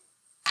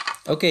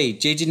Okay,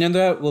 Jai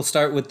Jinendra, we'll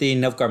start with the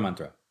Navkar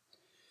mantra.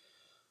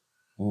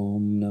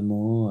 Om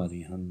Namo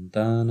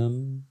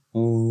Arihantanam,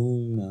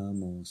 Om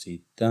Namo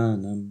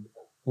Sitanam,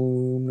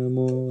 Om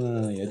Namo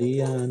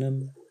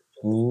Ayadiyanam,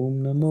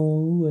 Om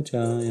Namo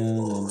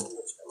Vachayanam,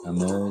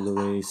 Namo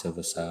Lure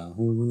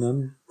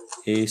Savasahunam,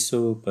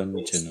 Eso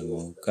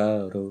Panchanamo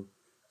Karo,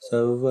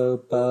 Sarva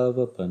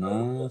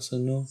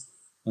Pavapanasano,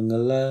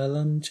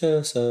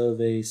 Mangalalancha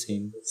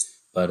Sarvesim,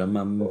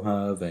 Paramam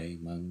Have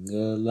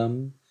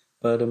Mangalam,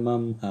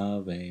 Paramam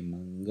Have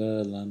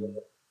Mangalam.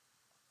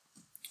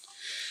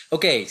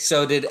 Okay,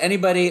 so did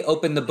anybody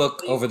open the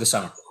book over the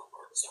summer?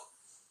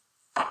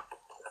 Right,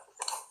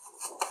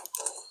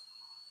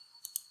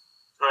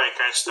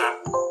 catch that.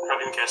 I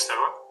didn't catch that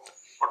one.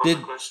 What was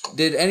the question?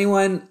 Did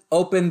anyone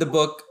open the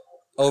book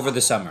over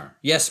the summer?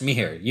 Yes,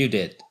 Mihir, you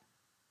did.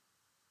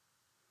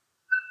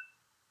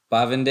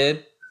 Bhavin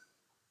did?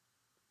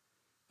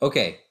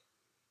 Okay.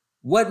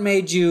 What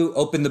made you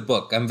open the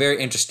book? I'm very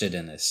interested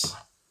in this.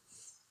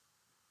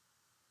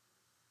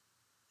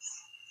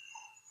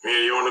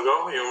 Mia, you want to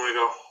go? You want me to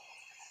go?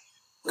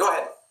 Go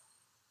ahead.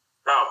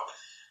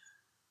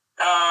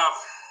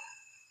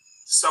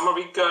 Summer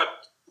we got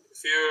a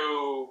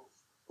few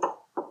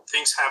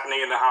things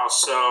happening in the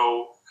house,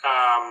 so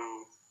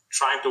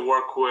trying to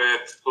work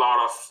with a lot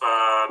of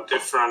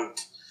different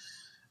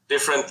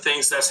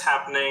things that's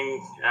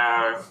happening.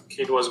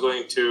 Kate was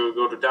going to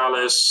go to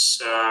Dallas.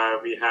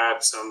 We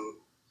had some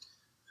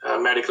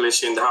medical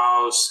issue in the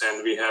house,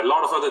 and we had a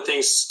lot of other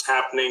things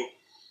happening.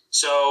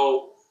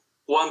 So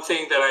one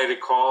thing that I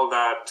recall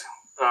that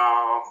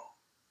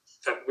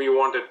we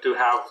wanted to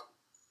have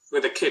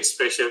with the kids,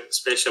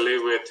 especially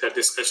with a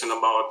discussion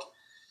about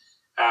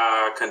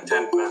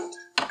contentment,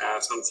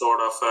 some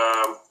sort of,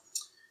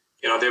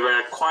 they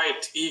were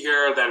quite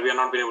eager that we are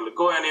not being able to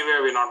go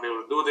anywhere, we're not being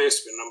able to do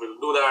this, we're not able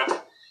to do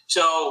that.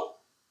 So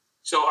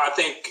I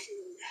think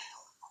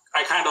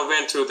I kind of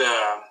went through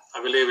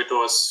I believe it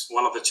was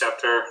one of the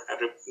chapter, I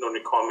don't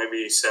recall,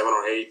 maybe 7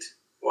 or 8,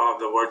 one of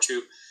the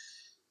virtue,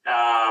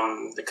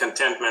 the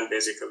contentment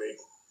basically.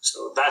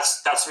 So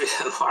that's the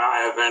reason why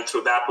I went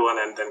through that one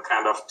and then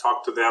kind of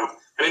talked to them.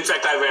 And in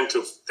fact, I went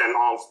through then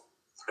all,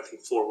 I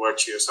think, 4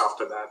 virtues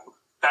after that.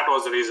 That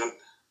was the reason.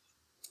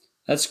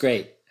 That's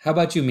great. How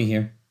about you,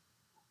 Mihir?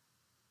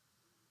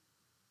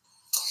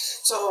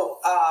 So,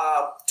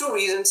 2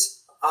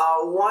 reasons.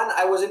 One,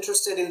 I was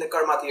interested in the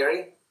karma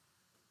theory.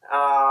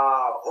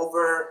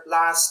 Over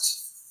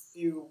last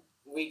few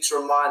weeks or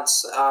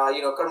months,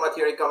 karma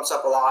theory comes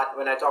up a lot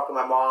when I talk to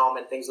my mom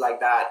and things like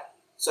that.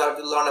 So I have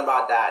to learn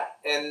about that.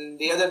 And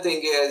the other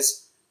thing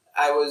is,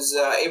 I was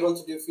able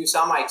to do a few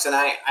samiks, and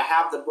I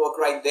have the book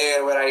right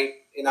there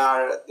in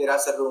our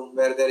Dirasa room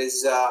where there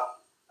is,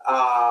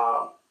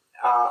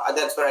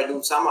 that's where I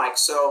do samik.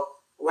 So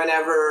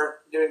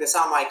whenever during the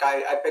samik,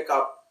 I pick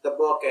up the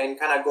book and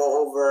kind of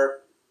go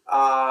over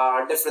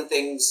different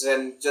things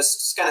and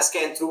just kind of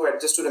scan through it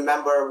just to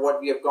remember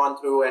what we have gone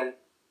through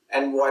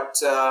and what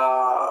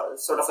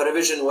sort of a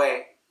revision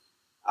way.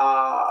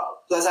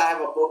 Plus, I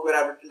have a book where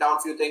I've written down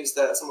a few things,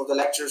 some of the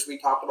lectures we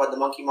talked about, the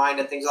monkey mind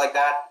and things like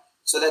that.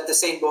 So that the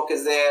same book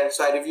is there.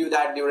 So I review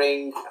that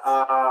during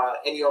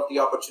any of the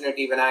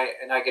opportunity when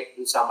I get to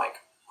do samik.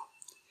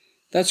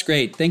 That's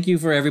great. Thank you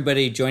for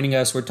everybody joining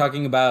us. We're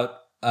talking about,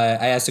 I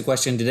asked a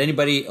question, did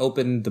anybody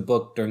open the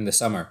book during the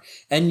summer?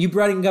 And you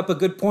brought up a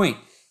good point.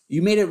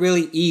 You made it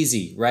really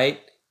easy,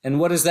 right? And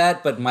what is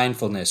that but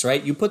mindfulness,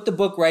 right? You put the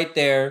book right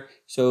there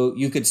so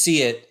you could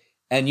see it,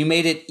 and you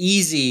made it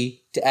easy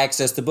to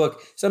access the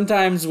book.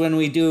 Sometimes when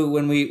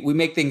we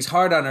make things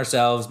hard on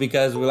ourselves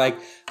because we're like,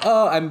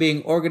 oh, I'm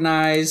being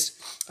organized.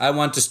 I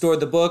want to store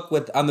the book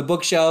on the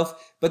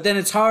bookshelf, but then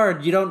it's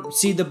hard. You don't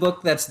see the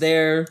book that's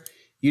there.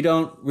 You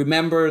don't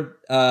remember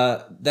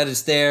that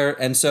it's there.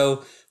 And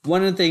so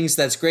one of the things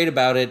that's great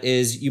about it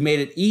is you made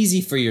it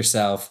easy for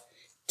yourself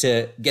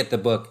to get the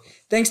book.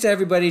 Thanks to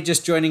everybody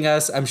just joining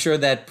us. I'm sure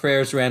that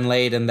prayers ran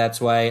late, and that's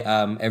why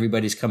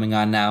everybody's coming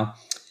on now.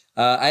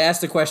 I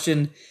asked the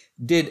question,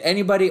 did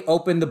anybody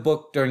open the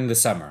book during the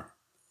summer?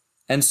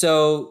 And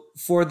so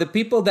for the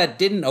people that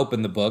didn't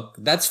open the book,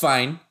 that's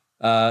fine.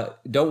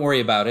 Don't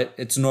worry about it.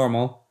 It's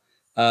normal.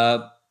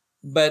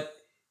 But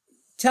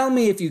tell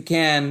me, if you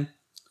can,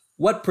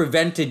 what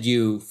prevented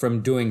you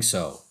from doing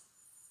so?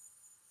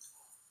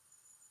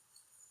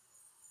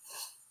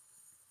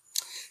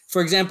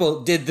 For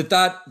example, did the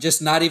thought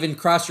just not even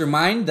cross your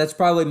mind? That's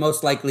probably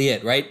most likely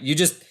it, right? You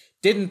just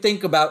didn't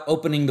think about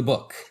opening the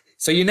book.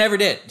 So you never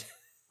did.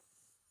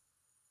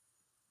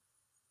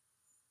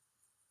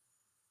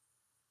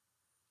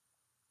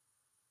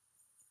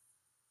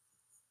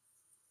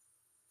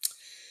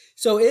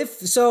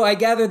 So I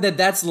gather that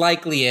that's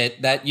likely it,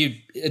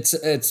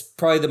 it's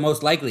probably the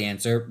most likely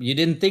answer. You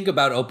didn't think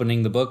about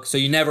opening the book, so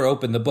you never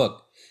opened the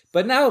book.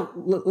 But now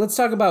let's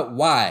talk about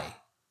why.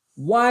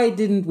 Why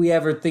didn't we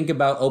ever think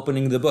about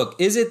opening the book?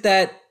 Is it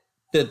that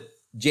the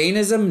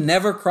Jainism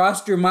never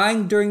crossed your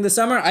mind during the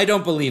summer? I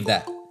don't believe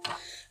that.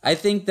 I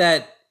think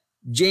that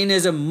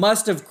Jainism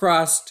must have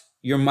crossed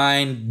your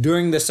mind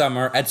during the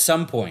summer at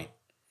some point.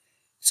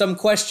 some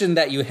question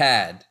that you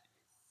had.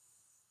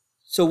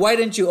 So why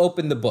didn't you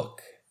open the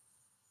book?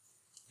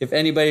 If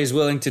anybody is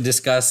willing to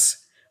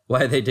discuss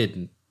why they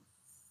didn't.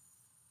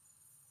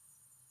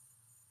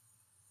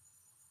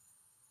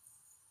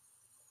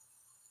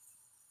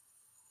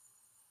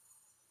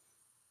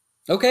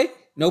 Okay,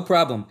 no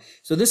problem.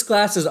 So this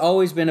class has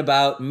always been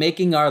about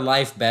making our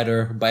life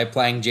better by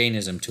applying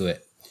Jainism to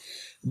it.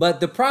 But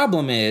the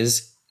problem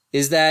is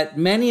that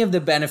many of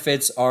the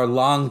benefits are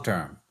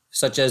long-term,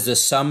 such as the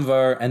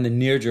samvar and the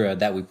nirjara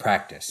that we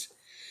practice.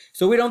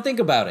 So we don't think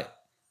about it,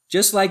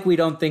 just like we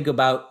don't think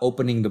about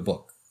opening the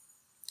book.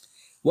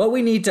 What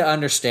we need to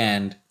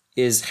understand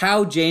is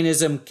how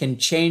Jainism can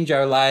change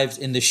our lives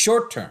in the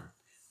short term.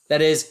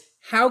 That is,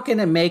 how can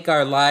it make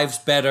our lives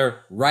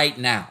better right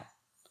now?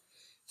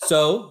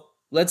 So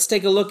let's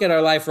take a look at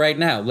our life right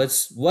now.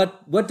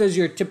 What does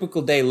your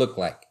typical day look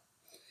like?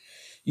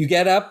 You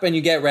get up and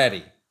you get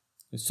ready.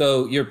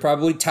 So you're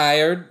probably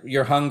tired,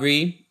 you're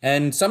hungry,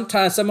 and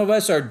sometimes some of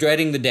us are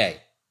dreading the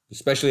day,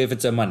 especially if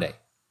it's a Monday.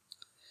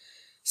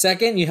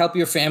 Second, you help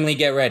your family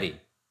get ready.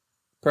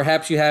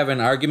 Perhaps you have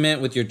an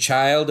argument with your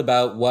child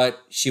about what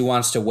she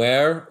wants to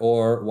wear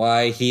or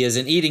why he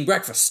isn't eating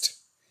breakfast.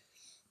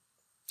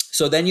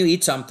 So then you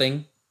eat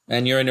something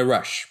and you're in a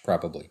rush,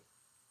 probably.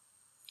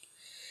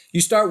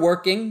 You start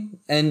working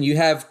and you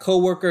have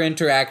coworker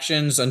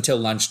interactions until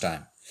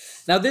lunchtime.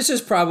 Now, this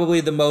is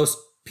probably the most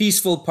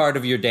peaceful part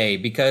of your day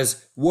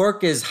because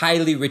work is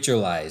highly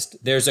ritualized.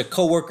 There's a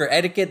coworker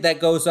etiquette that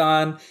goes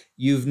on.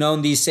 You've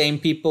known these same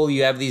people.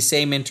 You have these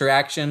same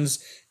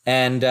interactions.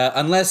 And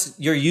unless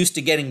you're used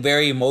to getting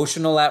very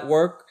emotional at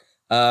work,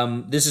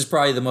 this is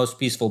probably the most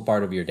peaceful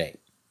part of your day.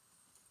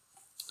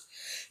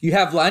 You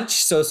have lunch.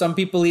 So some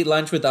people eat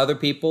lunch with other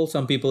people.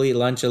 Some people eat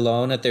lunch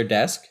alone at their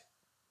desk.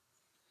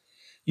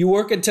 You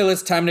work until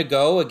it's time to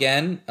go,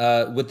 again,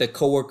 with the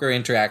coworker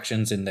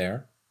interactions in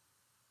there.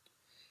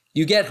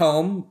 You get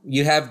home,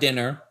 you have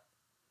dinner.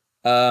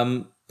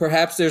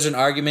 Perhaps there's an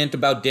argument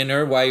about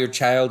dinner, why your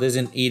child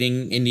isn't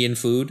eating Indian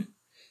food.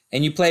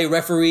 And you play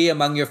referee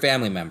among your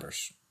family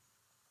members.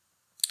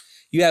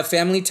 You have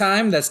family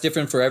time, that's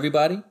different for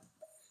everybody.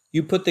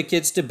 You put the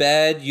kids to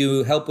bed,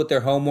 you help with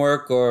their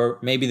homework, or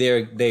maybe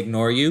they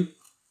ignore you.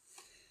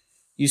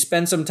 You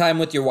spend some time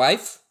with your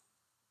wife.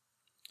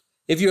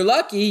 If you're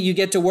lucky, you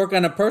get to work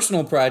on a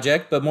personal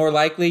project, but more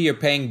likely you're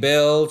paying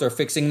bills or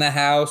fixing the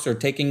house or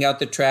taking out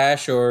the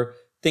trash or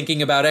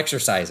thinking about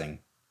exercising.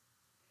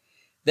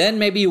 Then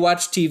maybe you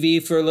watch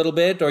TV for a little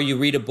bit or you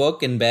read a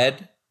book in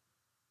bed.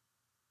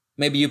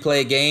 Maybe you play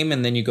a game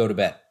and then you go to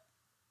bed.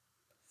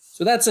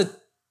 So that's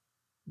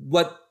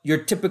what your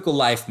typical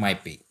life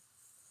might be.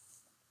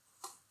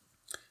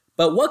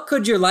 But what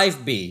could your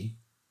life be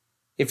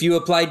if you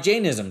applied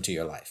Jainism to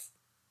your life?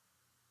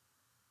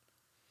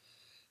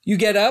 You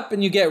get up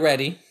and you get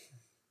ready.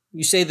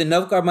 You say the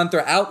Navkar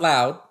mantra out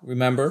loud,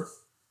 remember?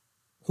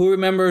 Who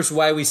remembers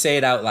why we say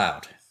it out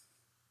loud?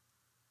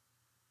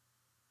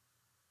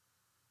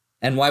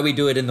 And why we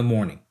do it in the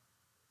morning?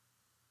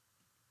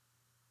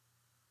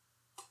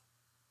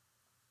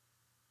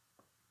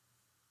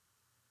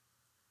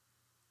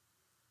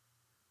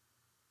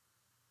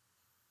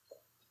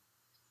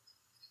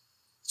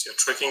 You're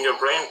tricking your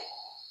brain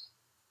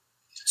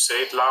to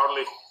say it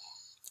loudly,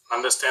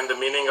 understand the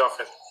meaning of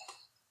it.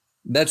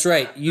 That's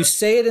right. You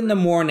say it in the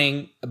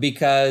morning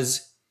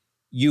because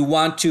you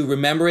want to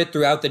remember it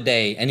throughout the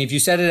day. And if you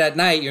said it at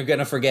night, you're going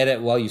to forget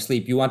it while you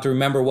sleep. You want to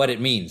remember what it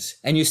means.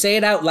 And you say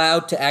it out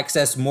loud to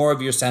access more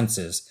of your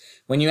senses.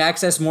 When you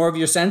access more of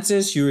your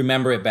senses, you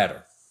remember it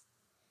better.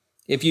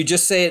 If you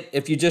just say it,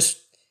 if you just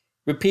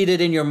repeat it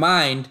in your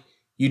mind,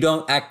 you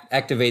don't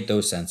activate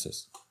those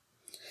senses.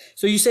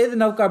 So you say the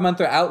Navkar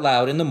mantra out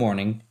loud in the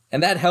morning,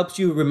 and that helps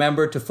you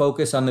remember to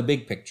focus on the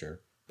big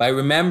picture by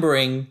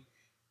remembering.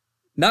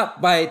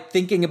 Not by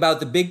thinking about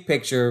the big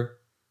picture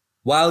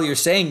while you're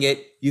saying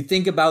it, you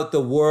think about the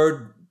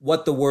word,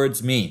 what the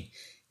words mean.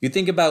 You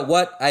think about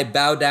what I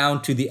bow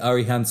down to the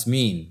Arihants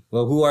mean.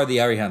 Well, who are the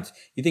Arihants?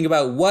 You think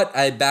about what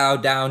I bow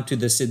down to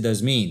the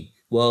Siddhas mean.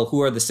 Well,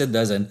 who are the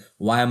Siddhas and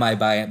why am I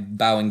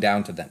bowing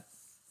down to them?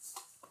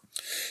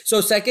 So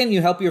second,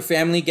 you help your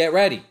family get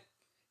ready.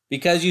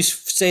 Because you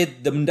say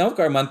the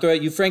Navkar mantra,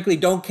 you frankly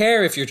don't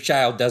care if your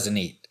child doesn't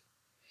eat.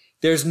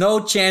 There's no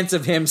chance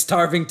of him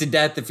starving to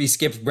death if he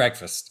skips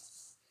breakfast.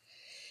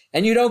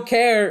 And you don't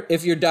care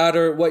if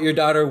what your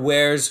daughter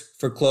wears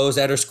for clothes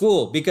at her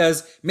school,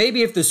 because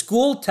maybe if the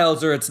school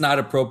tells her it's not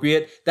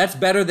appropriate, that's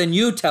better than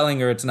you telling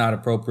her it's not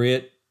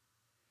appropriate,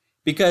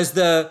 because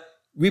the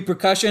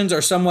repercussions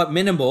are somewhat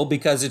minimal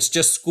because it's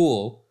just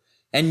school,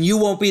 and you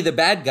won't be the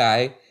bad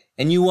guy,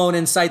 and you won't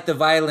incite the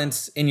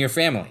violence in your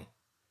family.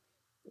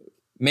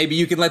 Maybe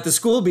you can let the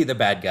school be the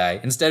bad guy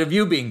instead of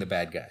you being the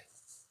bad guy.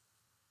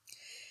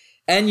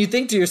 And you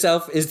think to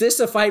yourself, is this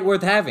a fight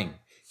worth having?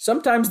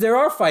 Sometimes there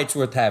are fights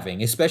worth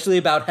having, especially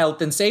about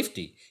health and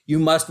safety. You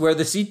must wear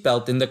the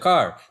seatbelt in the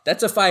car.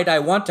 That's a fight I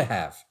want to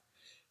have.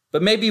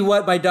 But maybe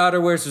what my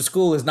daughter wears to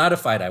school is not a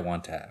fight I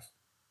want to have.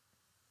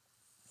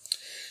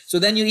 So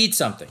then you eat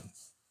something.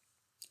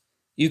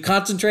 You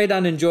concentrate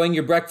on enjoying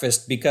your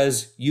breakfast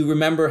because you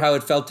remember how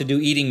it felt to do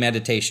eating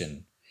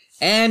meditation.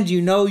 And you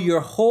know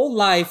your whole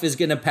life is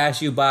going to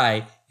pass you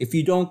by if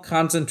you don't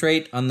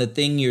concentrate on the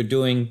thing you're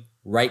doing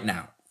right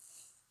now.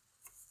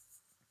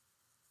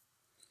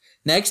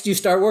 Next, you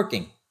start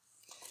working.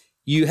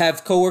 You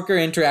have coworker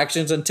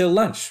interactions until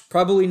lunch.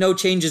 Probably no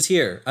changes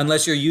here,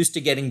 unless you're used to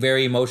getting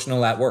very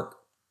emotional at work.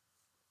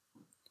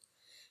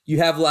 You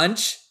have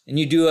lunch, and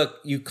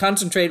you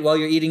concentrate while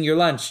you're eating your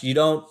lunch. You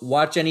don't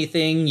watch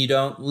anything. You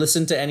don't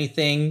listen to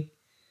anything.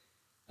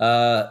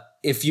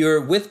 If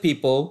you're with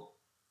people,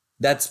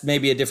 that's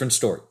maybe a different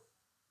story.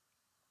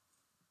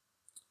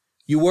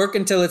 You work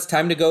until it's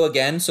time to go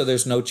again, so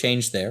there's no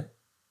change there.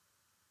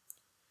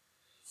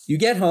 You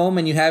get home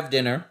and you have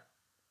dinner,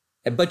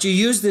 but you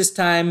use this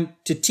time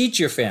to teach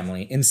your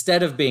family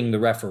instead of being the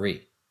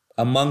referee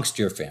amongst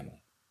your family.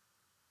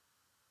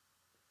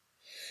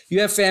 You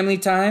have family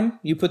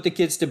time, you put the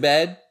kids to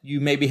bed, you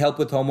maybe help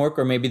with homework,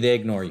 or maybe they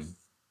ignore you.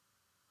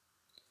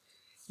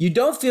 You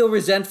don't feel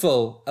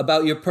resentful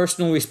about your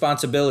personal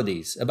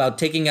responsibilities, about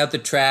taking out the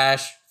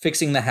trash,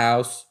 fixing the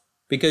house,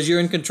 because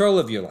you're in control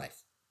of your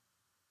life.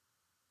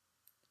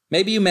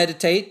 Maybe you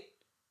meditate,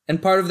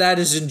 and part of that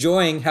is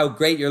enjoying how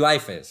great your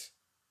life is.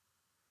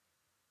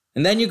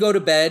 And then you go to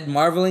bed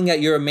marveling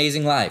at your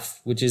amazing life,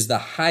 which is the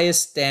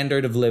highest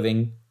standard of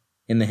living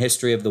in the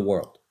history of the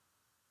world.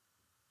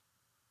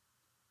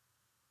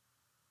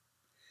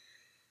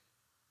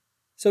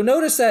 So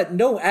notice that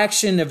no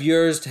action of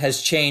yours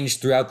has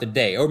changed throughout the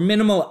day, or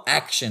minimal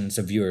actions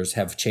of yours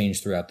have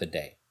changed throughout the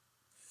day.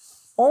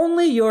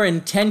 Only your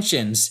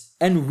intentions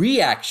and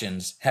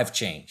reactions have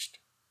changed.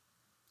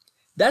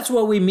 That's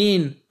what we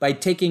mean by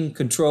taking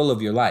control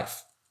of your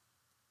life.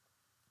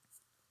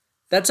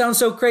 That sounds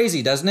so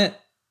crazy, doesn't it?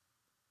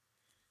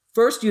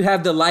 First, you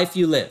have the life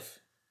you live.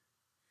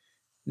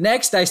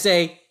 Next, I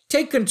say,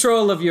 take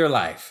control of your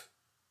life.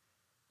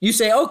 You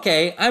say,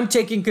 okay, I'm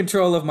taking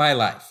control of my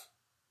life.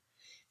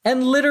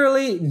 And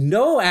literally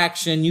no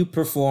action you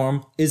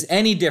perform is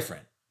any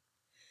different.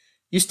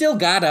 You still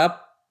got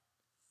up.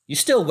 You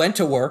still went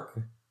to work.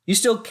 You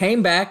still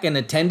came back and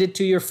attended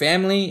to your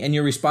family and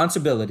your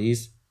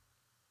responsibilities.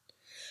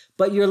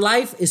 But your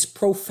life is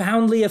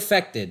profoundly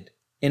affected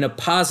in a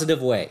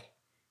positive way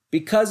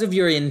because of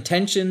your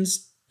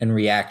intentions and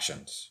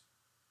reactions.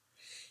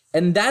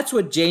 And that's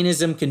what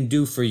Jainism can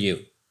do for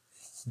you.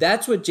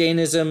 That's what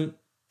Jainism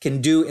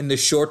can do in the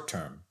short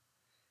term.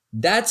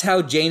 That's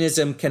how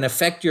Jainism can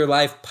affect your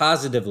life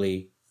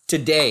positively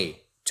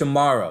today,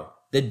 tomorrow,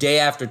 the day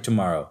after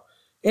tomorrow.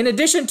 In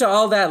addition to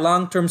all that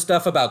long-term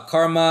stuff about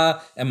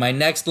karma and my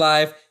next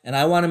life, and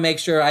I want to make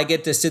sure I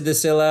get to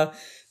Siddhasila,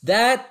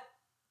 that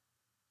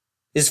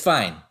is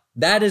fine.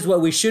 That is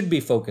what we should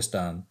be focused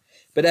on.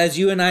 But as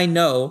you and I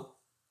know,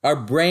 our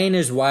brain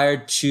is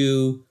wired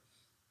to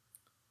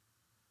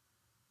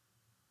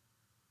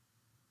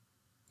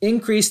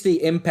increase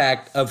the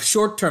impact of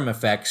short-term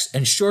effects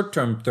and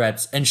short-term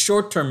threats and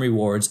short-term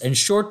rewards and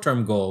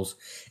short-term goals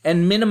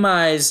and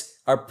minimize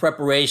our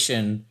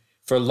preparation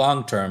for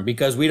long-term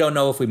because we don't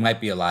know if we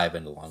might be alive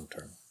in the long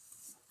term.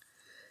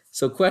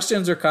 So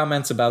questions or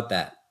comments about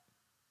that?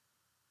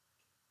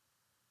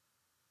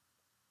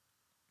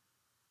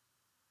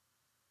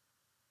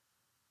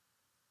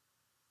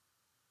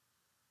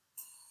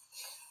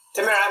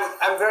 Timur,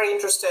 I'm very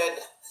interested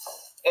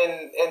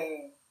in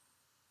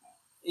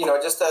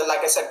just like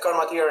I said,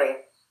 karma theory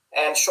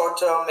and short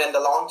term and the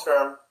long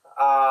term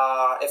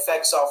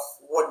effects of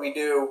what we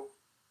do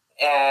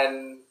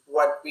and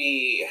what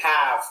we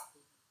have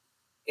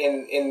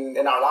in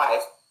our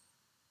life.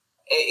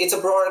 It's a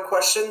broader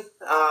question,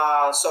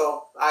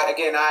 so I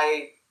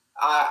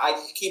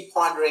keep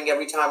pondering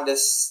every time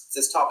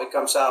this topic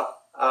comes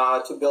up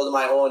to build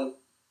my own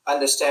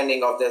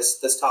understanding of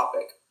this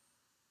topic.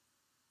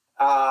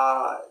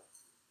 I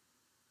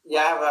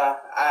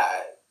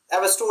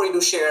have a story to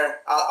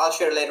share. I'll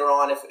share later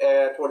on if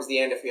towards the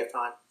end if we have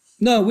time.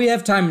 No, we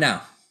have time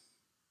now.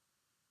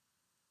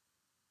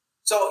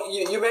 So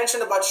you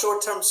mentioned about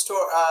short-term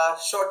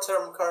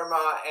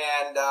karma,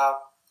 and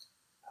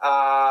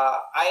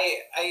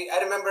I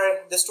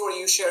remember the story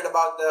you shared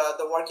about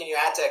the work in your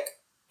attic.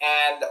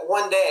 And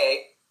one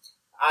day,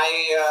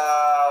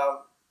 I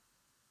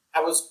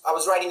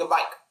was riding a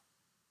bike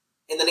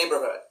in the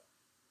neighborhood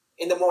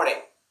in the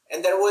morning.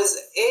 And there was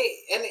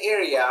an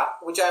area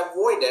which I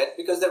avoided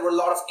because there were a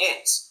lot of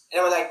ants. And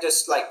there were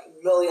just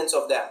millions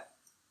of them.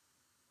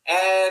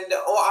 And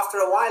after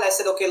a while, I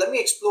said, okay, let me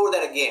explore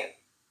that again.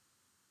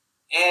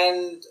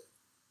 And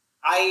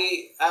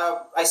I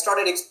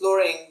started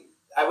exploring.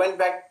 I went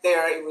back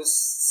there. It was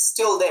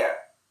still there.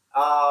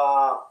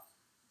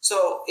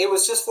 So it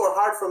was just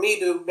hard for me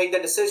to make the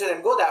decision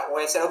and go that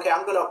way. I said, okay,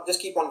 I'm going to just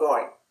keep on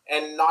going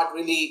and not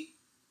really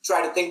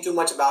try to think too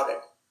much about it.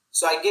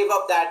 So I gave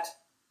up that,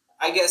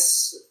 I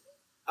guess,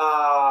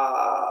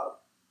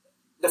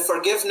 the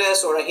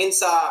forgiveness or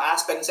ahimsa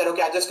aspect and said,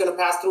 okay, I'm just going to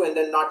pass through and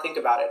then not think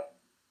about it.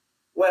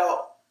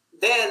 Well,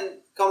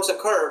 then comes a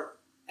curve,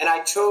 And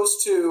I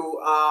chose to,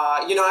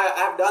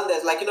 I've done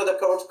this, like, the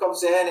coach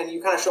comes in and you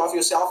kind of show off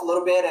yourself a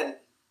little bit, and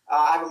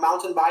I have a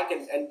mountain bike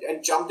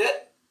and jumped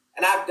it.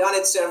 And I've done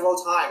it several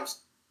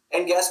times.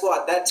 And guess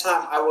what? That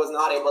time I was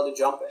not able to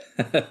jump it.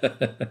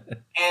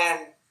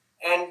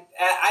 and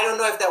I don't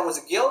know if that was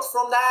guilt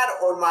from that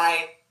or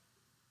my,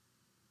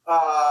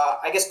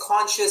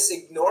 conscious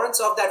ignorance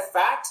of that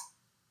fact.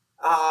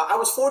 I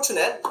was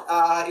fortunate.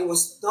 It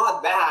was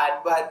not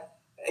bad, but,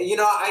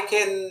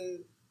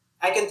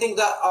 I can think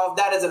of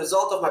that as a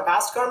result of my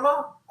past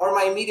karma or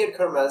my immediate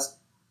karmas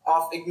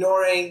of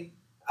ignoring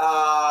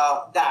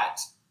that.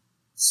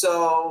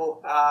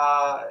 So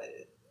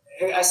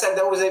I said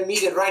that was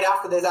immediate. Right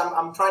after this,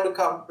 I'm trying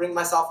to bring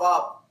myself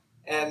up.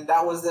 And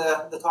that was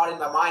the thought in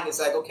my mind. It's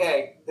like,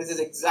 okay, this is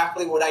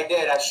exactly what I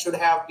did. I should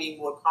have been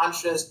more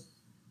conscious.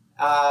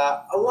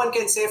 One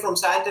can say from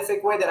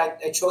scientific way that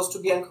I chose to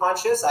be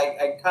unconscious.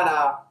 I kind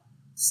of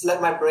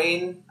let my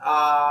brain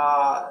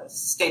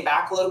stay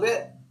back a little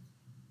bit.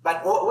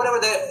 But whatever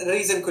the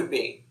reason could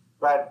be.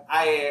 But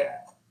I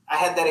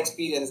had that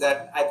experience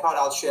that I thought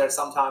I'll share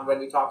sometime when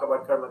we talk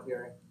about karma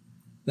theory.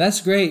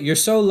 That's great. You're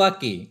so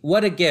lucky.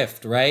 What a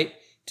gift, right?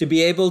 To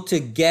be able to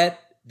get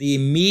the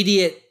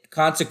immediate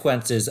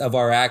consequences of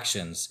our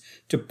actions,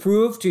 to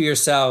prove to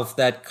yourself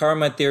that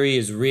karma theory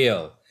is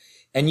real.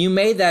 And you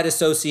made that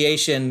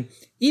association,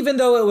 even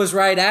though it was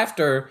right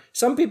after,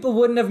 some people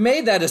wouldn't have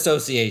made that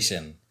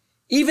association,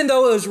 even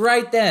though it was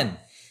right then.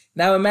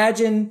 Now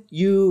imagine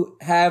you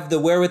have the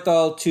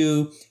wherewithal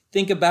to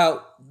think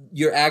about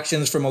your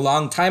actions from a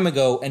long time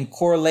ago and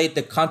correlate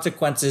the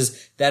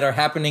consequences that are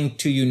happening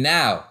to you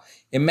now.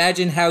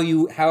 Imagine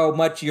how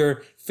much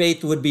your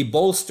faith would be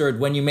bolstered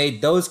when you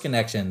made those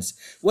connections.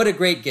 What a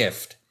great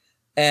gift.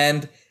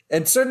 And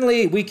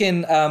certainly we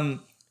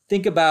can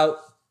think about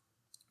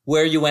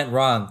where you went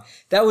wrong.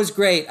 That was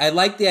great. I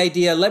like the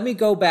idea. Let me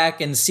go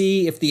back and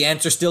see if the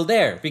answer's still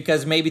there,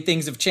 because maybe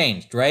things have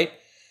changed, right?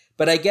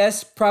 But I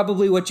guess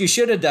probably what you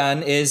should have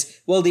done is,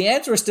 well, the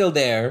answer is still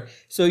there,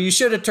 so you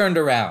should have turned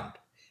around.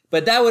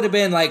 But that would have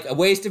been like a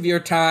waste of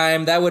your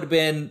time. That would have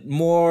been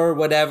more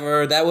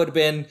whatever. That would have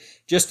been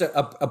just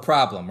a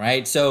problem,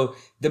 right? So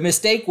the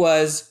mistake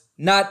was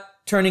not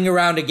turning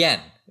around again,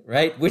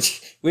 right?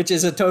 Which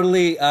is a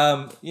totally,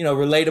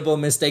 relatable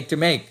mistake to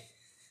make.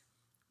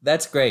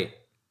 That's great.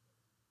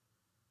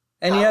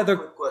 Any other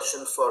quick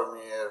question for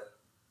Meher?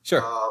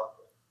 Sure.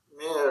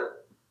 Meher,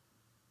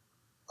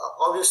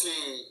 obviously,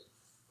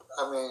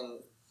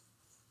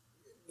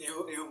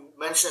 you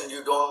mentioned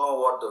you don't know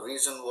what the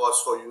reason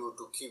was for you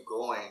to keep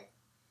going,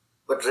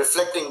 but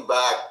reflecting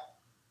back,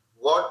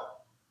 what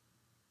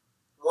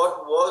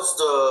was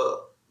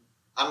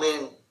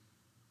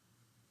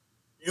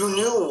you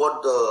knew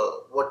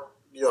what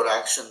your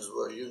actions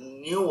were, you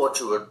knew what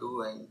you were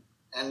doing,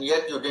 and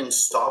yet you didn't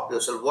stop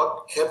yourself.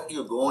 What kept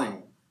you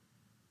going?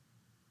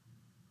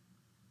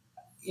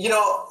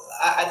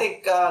 I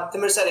think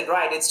Timur said it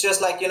right. It's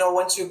just like,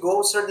 once you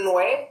go a certain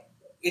way,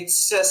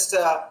 it's just,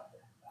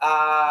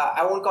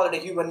 I won't call it a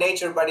human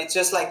nature, but it's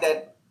just like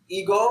that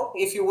ego,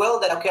 if you will,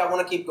 that, okay, I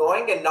want to keep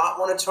going and not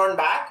want to turn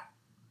back.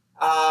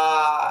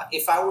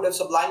 If I would have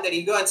sublimed that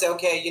ego and say,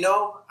 okay,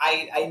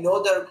 I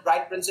know the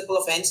right principle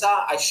of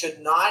ahimsa, I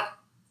should not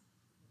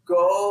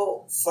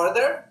go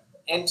further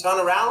and turn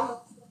around,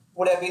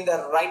 would have been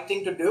the right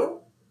thing to do.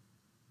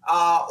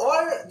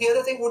 Or the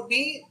other thing would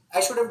be, I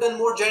should have done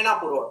more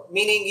Jainapurva,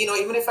 meaning,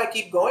 even if I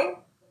keep going,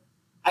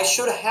 I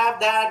should have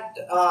that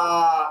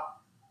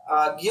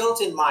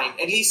guilt in mind.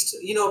 At least,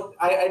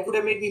 it would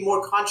have made me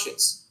more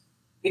conscious.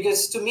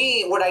 Because to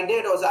me, what I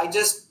did was I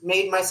just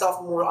made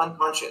myself more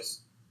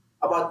unconscious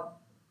about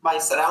my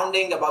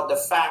surrounding, about the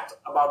fact,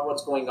 about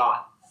what's going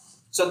on.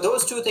 So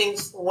those two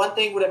things, one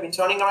thing would have been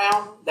turning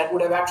around. That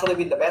would have actually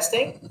been the best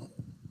thing.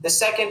 The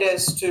second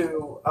is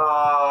to,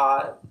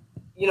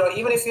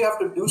 even if you have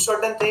to do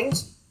certain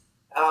things,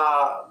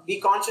 be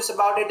conscious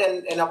about it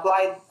and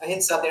apply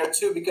ahimsa there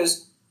too,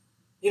 because,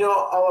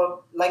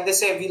 like they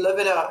say, we live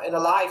in a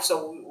life,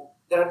 so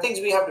there are things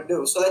we have to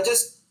do. So let's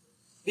just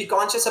be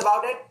conscious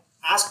about it,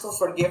 ask for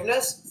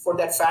forgiveness for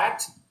that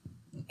fact,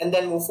 and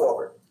then move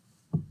forward.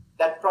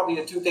 That's probably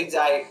the two things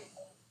I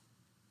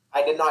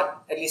did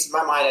not, at least in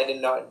my mind, I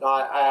didn't know.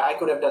 I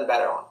could have done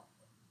better on.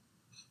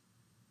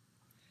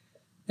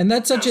 And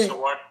that's such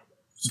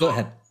Go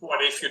ahead.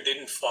 What if you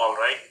didn't fall,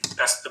 right?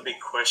 That's the big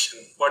question.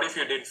 What if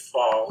you didn't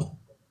fall?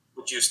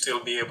 Would you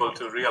still be able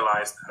to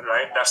realize that,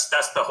 right? That's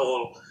the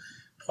whole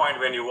point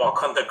when you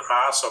walk on the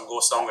grass or go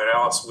somewhere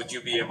else. Would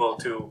you be able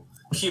to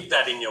keep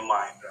that in your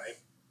mind, right?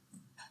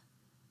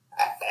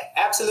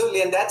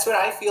 Absolutely. And that's where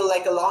I feel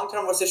like a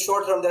long-term versus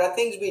short-term. There are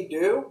things we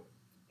do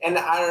and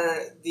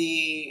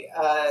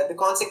the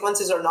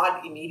consequences are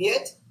not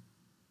immediate.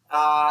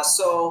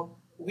 So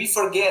we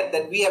forget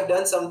that we have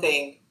done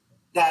something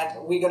that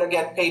we're going to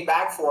get paid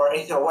back for,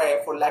 in a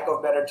way, for lack of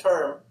a better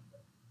term.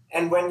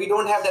 And when we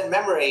don't have that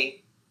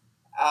memory,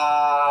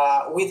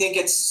 we think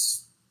it's,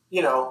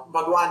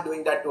 Bhagwan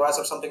doing that to us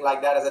or something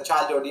like that as a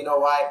childhood.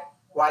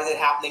 Why is it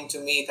happening to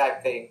me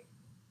type thing.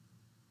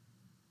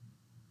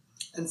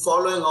 And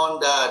following on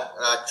that,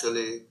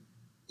 actually,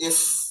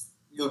 if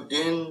you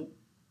didn't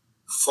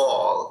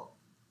fall,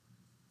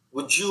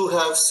 would you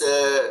have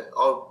said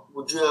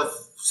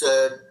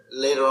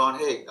later on,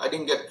 hey, I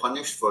didn't get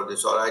punished for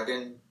this, or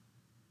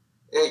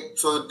hey,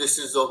 so this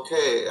is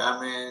okay.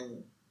 I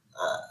mean,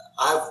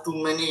 I have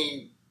too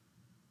many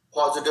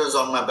positives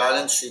on my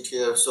balance sheet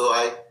here, so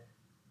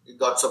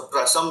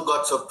some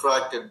got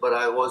subtracted, but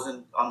I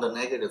wasn't on the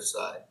negative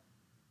side.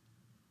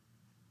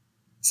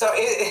 So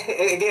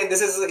again,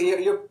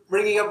 you're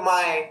bringing up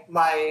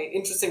my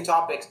interesting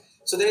topics.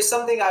 So there's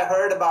something I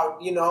heard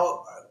about,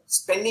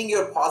 spending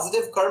your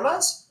positive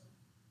karmas.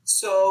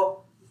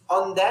 So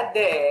on that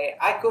day,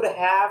 I could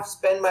have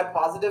spent my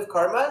positive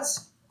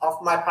karmas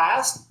of my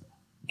past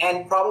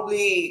and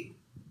probably,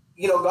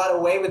 got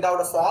away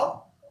without a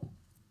fall.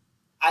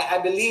 I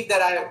believe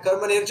that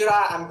Karma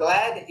Nirjara, I'm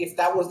glad if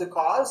that was the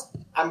cause.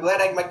 I'm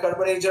glad my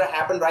Karma Nirjara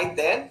happened right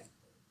then.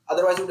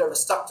 Otherwise, it would have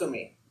stuck to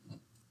me.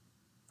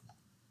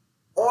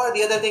 Or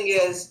the other thing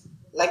is,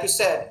 like you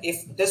said,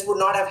 if this would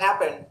not have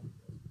happened,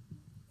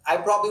 I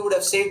probably would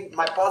have saved,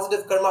 my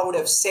positive karma would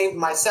have saved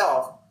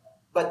myself.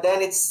 But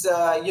then it's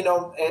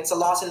a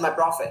loss in my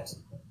profit.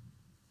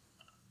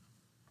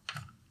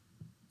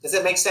 Does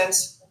that make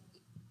sense?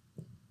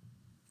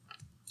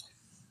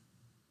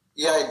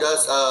 Yeah, it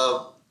does.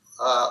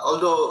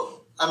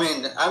 Although, I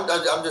mean, I'm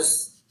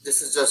just,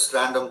 this is just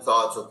random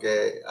thoughts,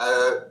 okay?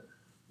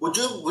 Would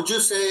you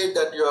say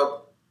that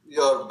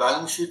your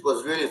balance sheet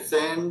was really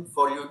thin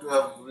for you to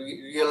have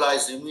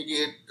realized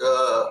immediate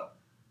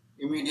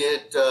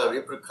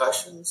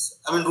repercussions?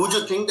 I mean, would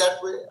you think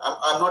that way?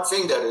 I'm not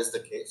saying that is the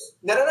case.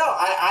 No.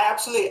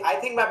 I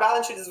think my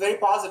balance sheet is very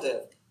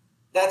positive.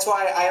 That's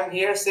why I am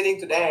here sitting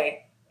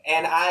today,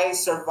 and I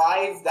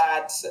survived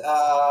that.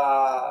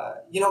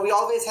 We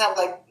always have,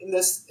 like, in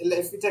this,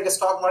 if we take a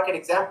stock market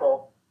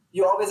example,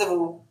 you always have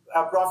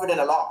a profit and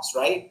a loss,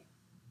 right?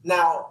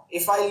 Now,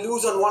 if I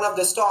lose on one of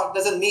the stock,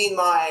 doesn't mean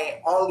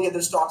all the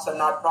other stocks are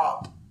not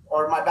prop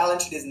or my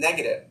balance sheet is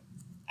negative.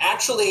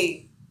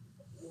 Actually,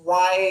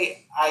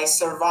 why I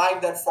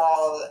survived that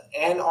fall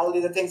and all the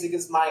other things,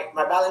 because my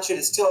balance sheet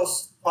is still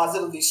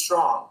positively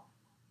strong,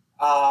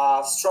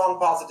 strong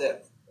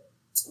positive.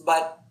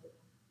 But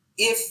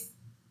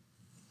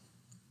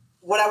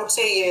what I would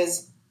say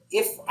is,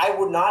 if I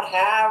would not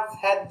have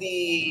had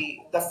the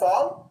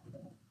fall,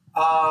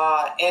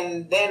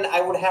 and then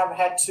I would have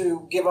had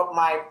to give up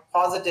my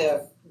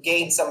positive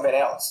gain somewhere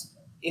else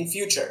in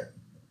future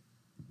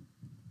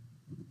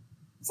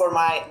for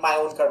my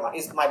own karma,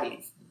 is my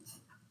belief.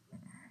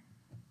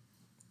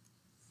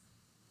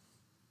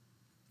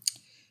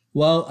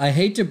 Well, I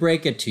hate to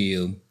break it to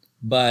you,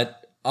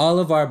 but all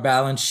of our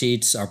balance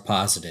sheets are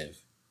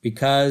positive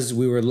because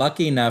we were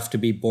lucky enough to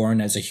be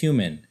born as a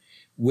human,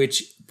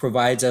 which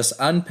provides us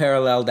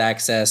unparalleled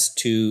access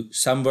to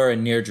Samvar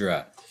and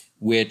Nirjara,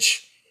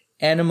 which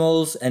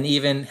animals and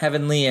even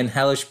heavenly and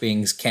hellish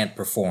beings can't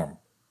perform.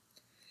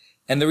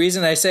 And the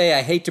reason I say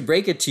I hate to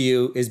break it to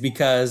you is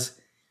because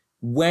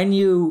when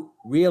you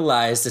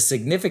realize the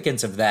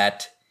significance of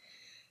that,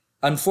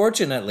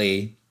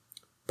 unfortunately,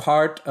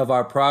 part of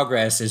our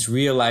progress is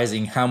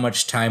realizing how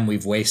much time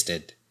we've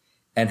wasted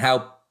and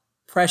how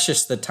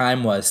precious the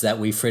time was that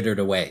we frittered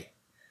away.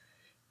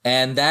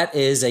 And that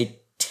is a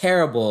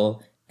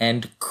terrible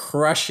and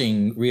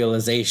crushing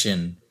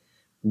realization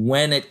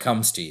when it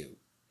comes to you.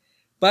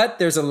 But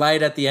there's a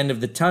light at the end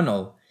of the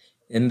tunnel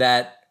in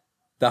that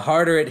the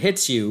harder it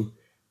hits you,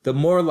 the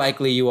more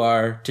likely you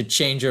are to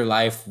change your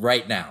life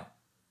right now.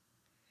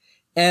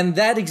 And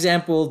that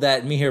example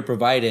that Mihir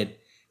provided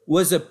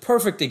was a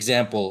perfect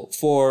example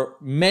for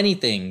many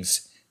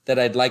things that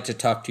I'd like to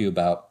talk to you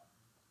about.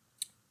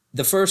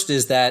 The first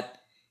is that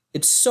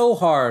it's so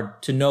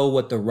hard to know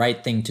what the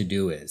right thing to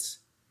do is.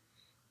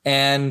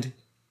 And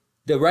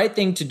the right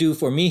thing to do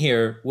for me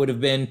here would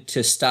have been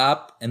to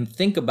stop and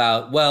think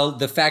about, well,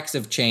 the facts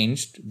have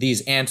changed.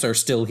 These ants are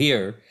still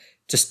here.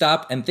 To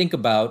stop and think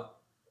about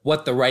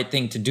what the right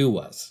thing to do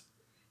was.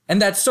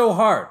 And that's so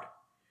hard.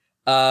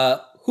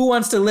 Who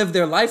wants to live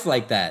their life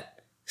like that?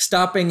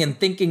 Stopping and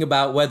thinking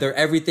about whether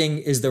everything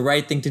is the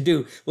right thing to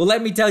do. Well,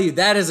 let me tell you,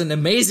 that is an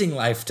amazing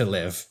life to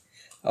live.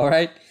 All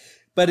right?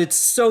 But it's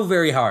so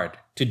very hard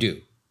to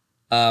do.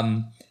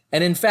 And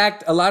in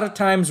fact, a lot of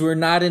times we're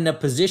not in a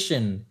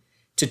position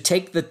to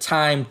take the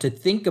time to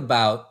think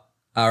about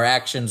our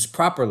actions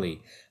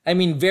properly. I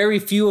mean, very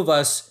few of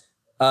us,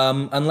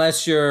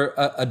 unless you're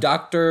a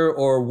doctor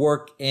or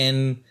work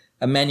in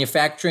a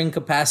manufacturing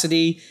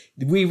capacity,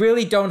 we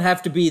really don't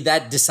have to be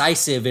that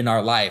decisive in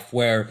our life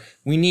where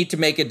we need to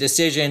make a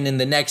decision in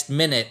the next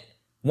minute,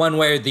 one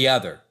way or the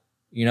other,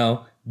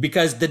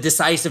 because the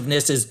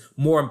decisiveness is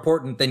more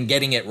important than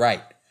getting it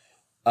right.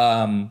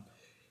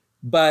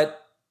 But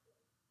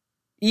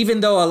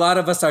even though a lot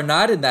of us are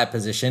not in that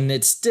position,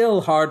 it's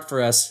still hard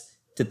for us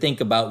to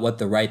think about what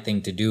the right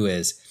thing to do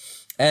is.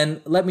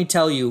 And let me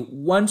tell you,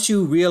 once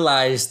you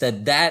realize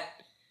that that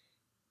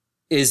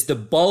is the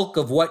bulk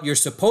of what you're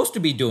supposed to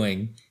be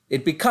doing,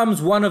 it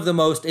becomes one of the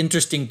most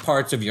interesting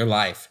parts of your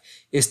life,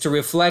 is to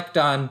reflect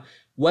on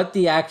what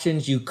the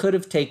actions you could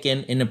have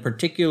taken in a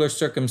particular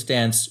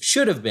circumstance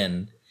should have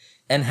been,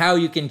 and how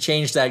you can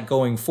change that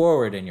going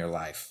forward in your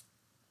life.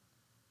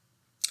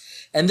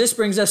 And this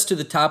brings us to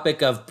the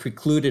topic of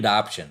precluded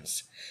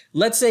options.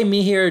 Let's say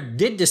Mihir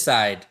did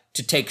decide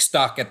to take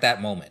stock at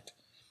that moment.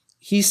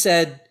 He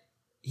said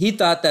he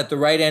thought that the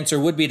right answer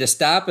would be to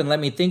stop and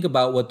let me think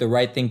about what the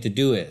right thing to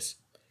do is.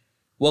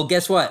 Well,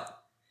 guess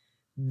what?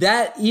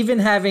 That even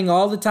having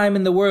all the time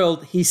in the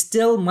world, he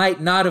still might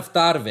not have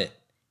thought of it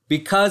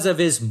because of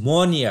his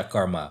monia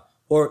karma,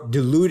 or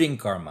deluding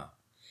karma.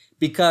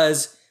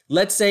 Because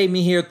let's say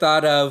Mihir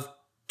thought of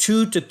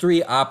 2 to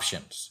 3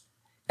 options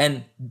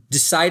and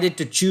decided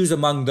to choose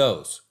among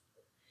those.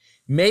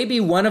 Maybe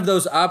one of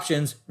those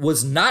options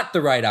was not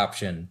the right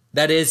option,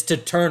 that is, to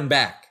turn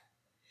back.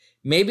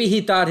 Maybe he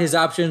thought his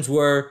options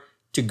were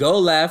to go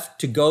left,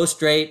 to go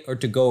straight, or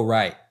to go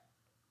right.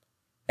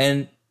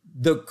 And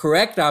the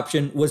correct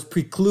option was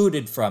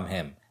precluded from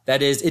him.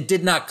 That is, it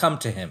did not come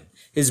to him.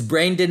 His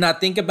brain did not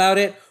think about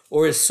it,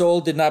 or his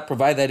soul did not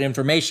provide that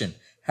information,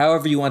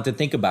 however you want to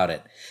think about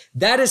it.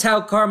 That is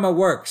how karma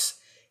works.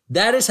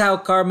 That is how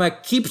karma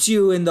keeps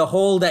you in the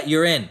hole that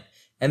you're in.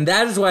 And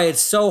that is why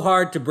it's so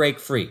hard to break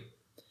free.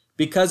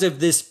 Because of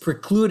this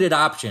precluded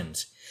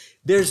options.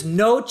 There's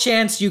no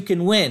chance you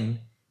can win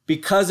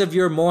because of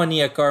your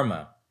monia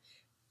karma.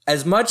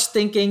 As much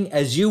thinking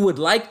as you would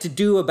like to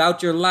do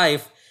about your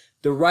life,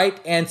 the right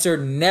answer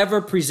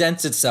never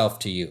presents itself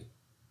to you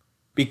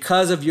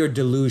because of your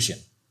delusion.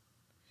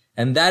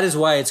 And that is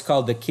why it's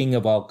called the king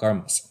of all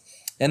karmas.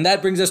 And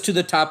that brings us to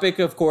the topic,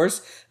 of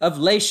course, of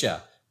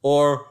lesha,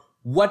 or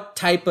what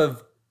type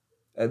of,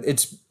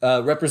 it's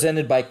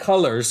represented by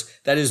colors,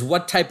 that is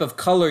what type of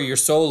color your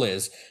soul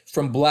is,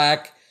 from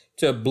black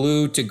to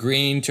blue to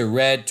green to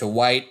red to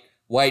white,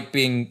 white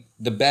being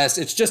the best.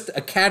 It's just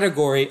a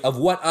category of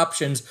what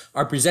options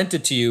are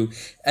presented to you.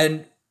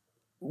 And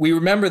we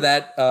remember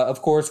that,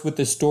 of course, with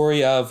the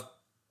story of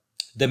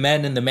the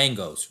men and the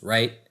mangoes,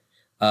 right?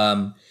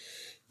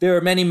 There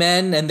are many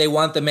men and they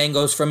want the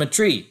mangoes from a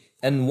tree.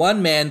 And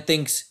one man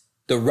thinks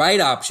the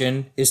right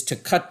option is to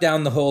cut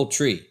down the whole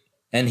tree.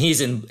 And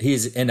he's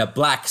in a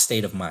black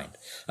state of mind.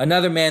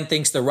 Another man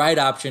thinks the right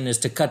option is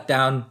to cut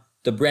down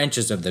the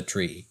branches of the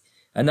tree.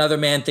 Another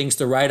man thinks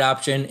the right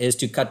option is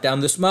to cut down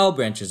the small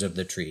branches of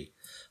the tree.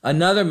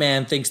 Another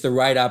man thinks the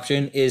right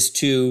option is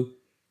to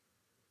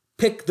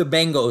pick the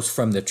mangoes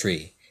from the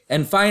tree.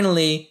 And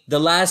finally, the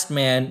last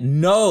man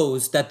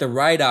knows that the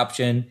right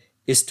option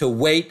is to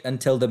wait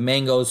until the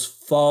mangoes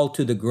fall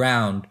to the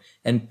ground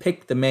and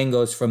pick the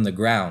mangoes from the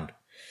ground.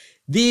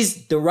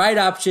 The right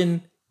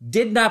option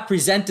did not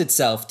present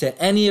itself to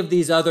any of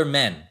these other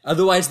men.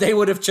 Otherwise, they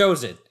would have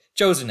chosen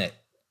it.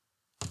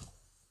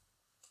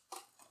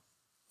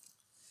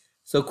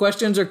 So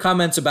questions or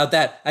comments about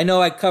that? I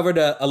know I covered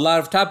a lot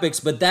of topics,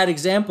 but that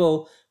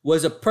example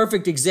was a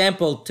perfect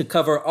example to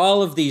cover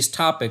all of these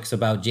topics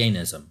about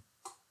Jainism.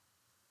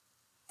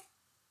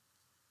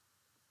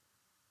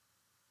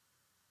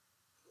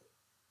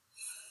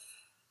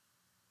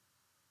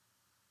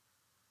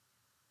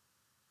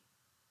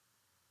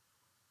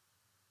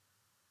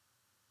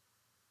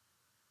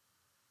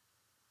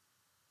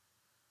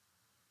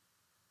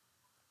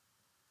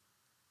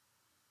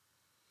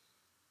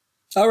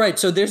 All right,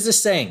 so there's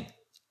this saying.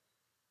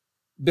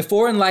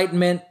 Before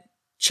enlightenment,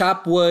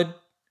 chop wood,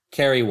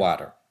 carry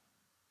water.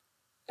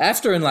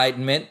 After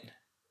enlightenment,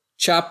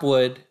 chop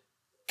wood,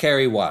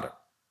 carry water.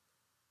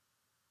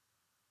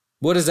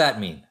 What does that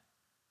mean?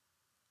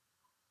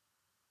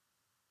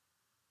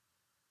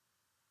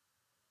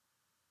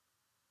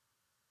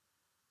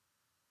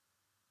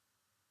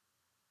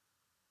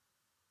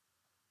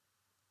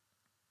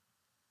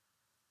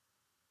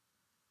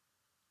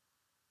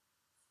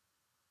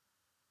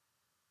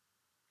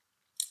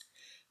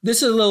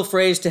 This is a little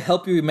phrase to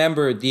help you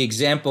remember the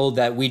example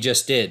that we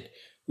just did.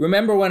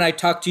 Remember when I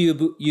talked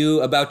to you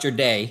about your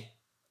day,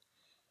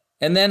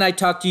 and then I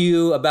talked to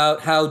you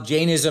about how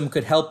Jainism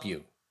could help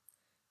you,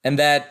 and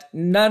that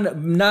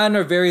none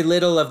or very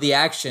little of the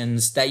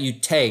actions that you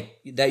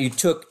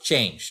took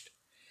changed.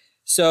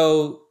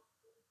 So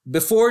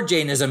before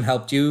Jainism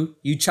helped you,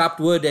 you chopped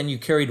wood and you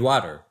carried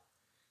water.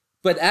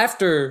 But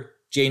after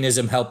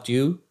Jainism helped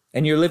you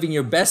and you're living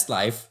your best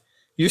life,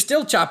 you're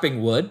still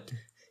chopping wood.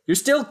 You're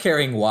still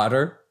carrying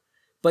water,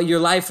 but your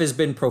life has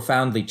been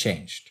profoundly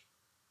changed.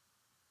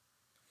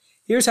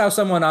 Here's how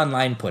someone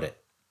online put it.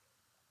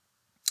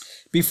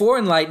 Before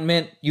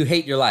enlightenment, you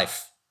hate your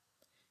life.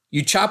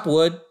 You chop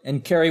wood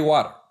and carry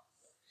water,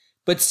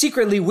 but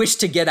secretly wish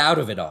to get out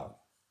of it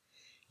all.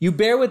 You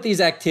bear with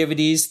these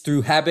activities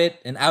through habit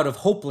and out of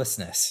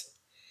hopelessness,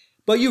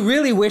 but you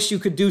really wish you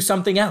could do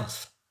something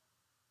else.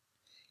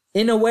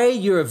 In a way,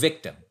 you're a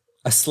victim,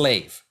 a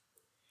slave.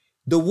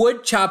 The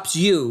wood chops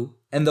you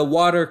and the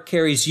water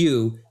carries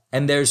you,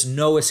 and there's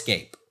no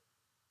escape.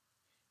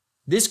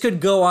 This could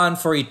go on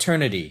for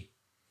eternity,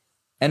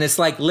 and it's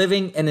like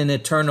living in an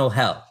eternal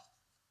hell.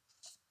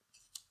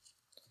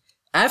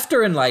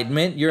 After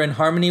enlightenment, you're in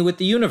harmony with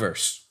the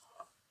universe.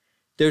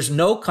 There's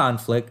no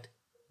conflict,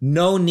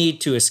 no need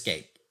to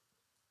escape.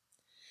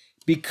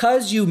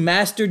 Because you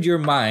mastered your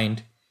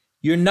mind,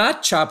 you're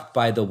not chopped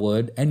by the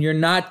wood and you're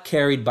not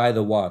carried by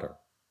the water.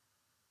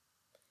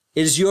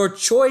 It is your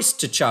choice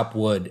to chop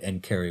wood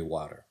and carry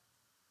water.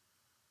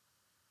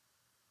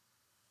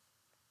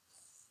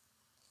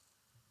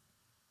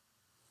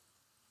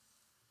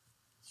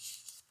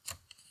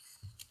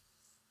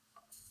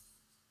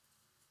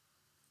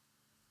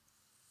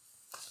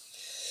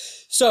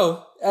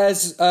 So,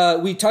 as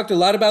we talked a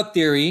lot about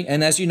theory,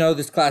 and as you know,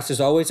 this class is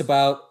always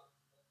about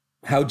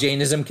how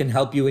Jainism can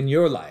help you in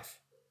your life.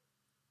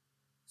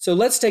 So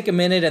let's take a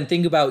minute and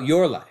think about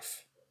your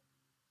life.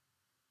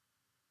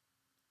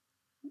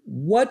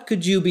 What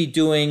could you be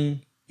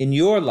doing in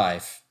your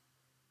life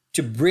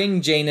to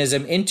bring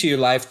Jainism into your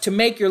life, to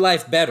make your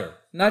life better?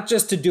 Not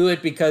just to do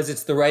it because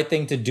it's the right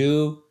thing to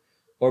do,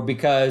 or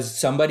because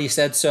somebody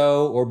said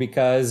so,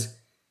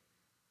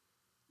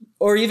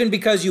 or even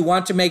because you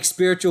want to make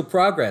spiritual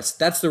progress.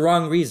 That's the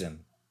wrong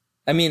reason.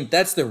 I mean,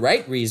 that's the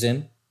right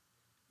reason,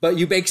 but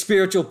you make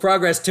spiritual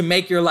progress to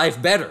make your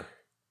life better,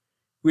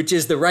 which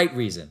is the right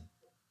reason.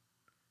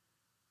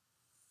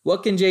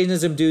 What can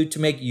Jainism do to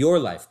make your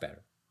life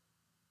better?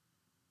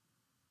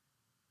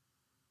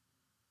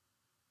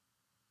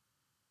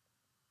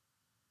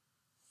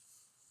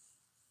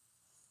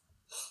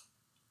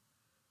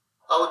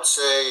 I would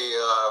say,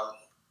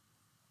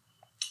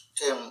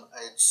 Tim,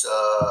 it's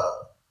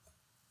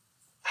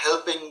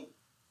helping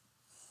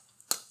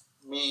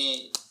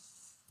me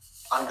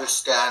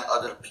understand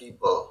other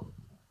people,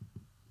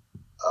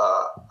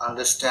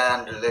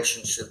 understand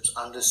relationships,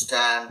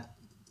 understand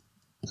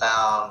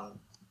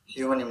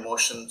human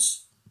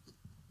emotions,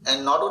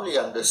 and not only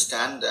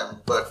understand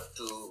them, but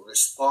to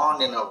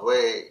respond in a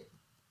way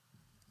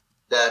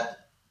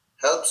that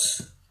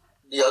helps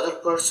the other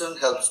person,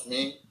 helps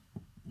me,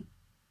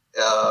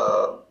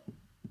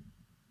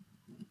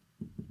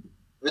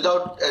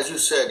 without, as you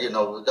said,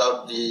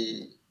 without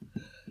the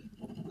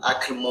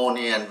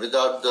acrimony and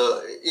without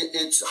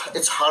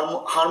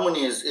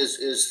harmony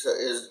is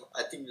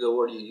I think the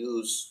word you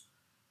use,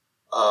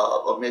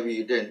 or maybe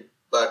you didn't,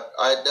 but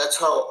that's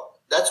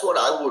what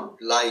I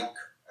would like,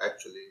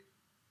 actually,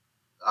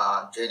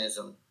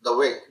 Jainism, the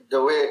way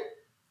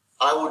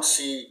I would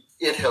see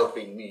it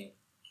helping me.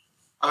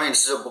 I mean,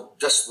 it's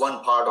just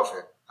one part of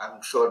it.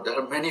 I'm sure there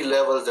are many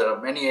levels, there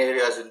are many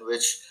areas in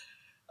which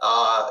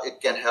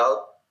it can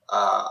help,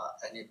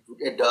 and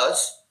it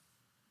does.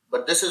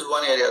 But this is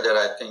one area that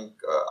I think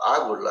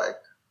I would like.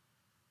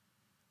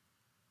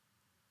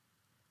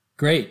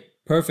 Great.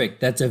 Perfect.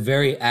 That's a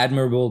very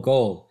admirable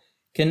goal.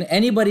 Can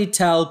anybody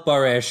tell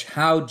Paresh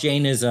how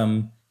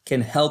Jainism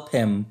can help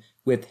him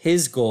with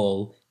his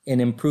goal in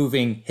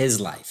improving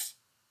his life?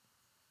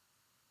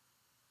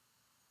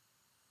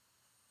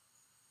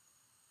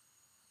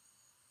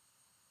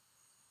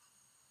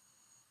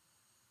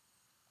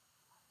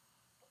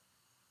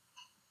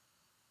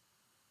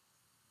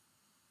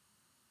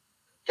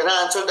 Can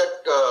I answer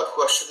that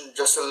question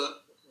just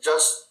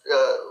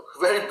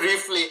very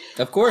briefly?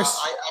 Of course.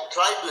 I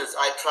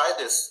tried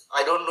this.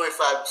 I don't know if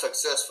I'm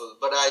successful,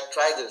 but I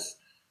tried this.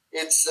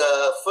 It's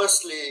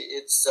firstly,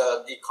 it's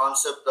the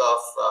concept of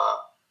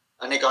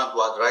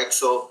Anekantvad, right?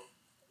 So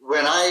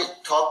when I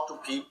talk to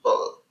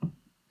people,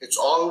 it's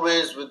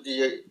always with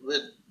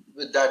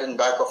that in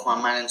back of my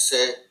mind, and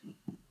say,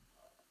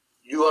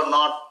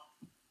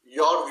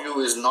 your view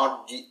is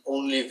not the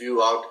only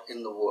view out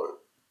in the world.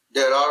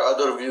 There are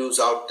other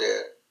views out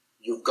there.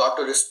 You've got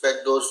to respect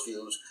those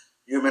views.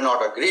 You may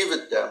not agree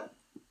with them,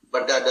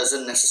 but that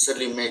doesn't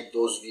necessarily make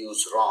those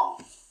views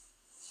wrong.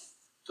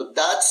 So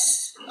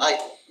that's, I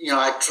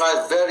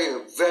try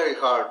very, very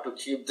hard to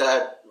keep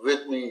that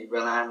with me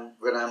when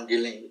I'm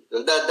dealing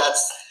with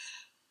that's.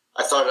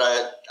 I thought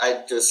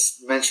I'd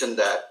just mention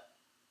that.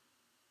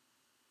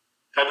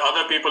 And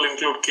other people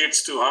include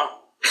kids too, huh?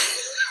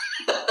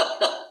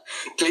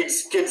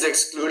 Kids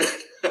excluded.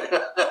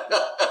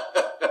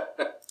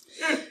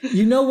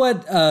 You know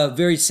what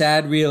very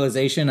sad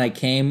realization I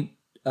came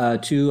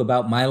to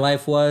about my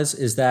life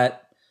is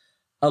that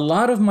a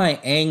lot of my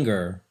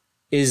anger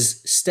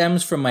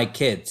stems from my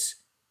kids,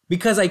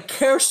 because I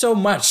care so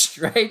much,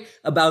 right,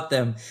 about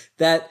them,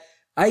 that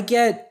I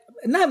get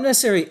not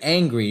necessarily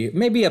angry,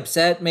 maybe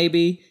upset,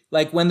 maybe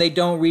like when they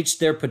don't reach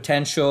their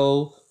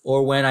potential,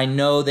 or when I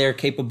know they're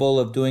capable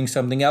of doing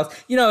something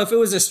else. If it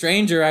was a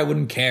stranger, I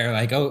wouldn't care.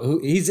 Like,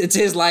 it's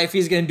his life.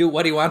 He's going to do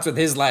what he wants with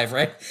his life,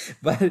 right?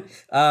 But,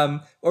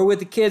 or with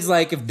the kids,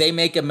 like if they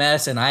make a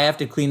mess and I have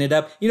to clean it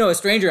up, a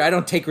stranger, I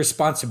don't take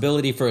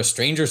responsibility for a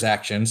stranger's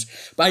actions,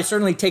 but I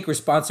certainly take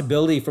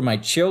responsibility for my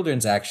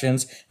children's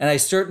actions. And I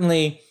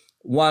certainly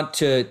want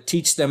to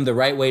teach them the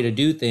right way to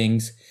do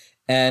things.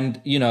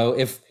 And,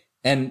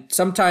 and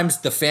sometimes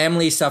the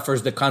family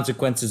suffers the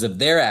consequences of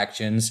their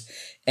actions.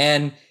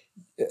 And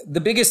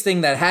the biggest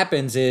thing that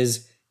happens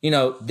is,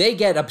 they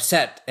get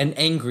upset and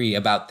angry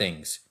about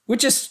things,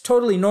 which is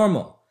totally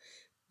normal.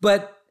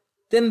 But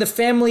then the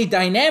family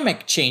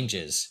dynamic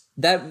changes,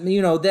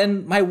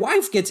 then my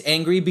wife gets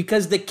angry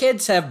because the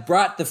kids have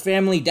brought the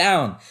family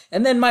down.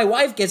 And then my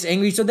wife gets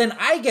angry, so then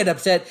I get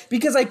upset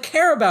because I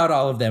care about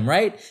all of them,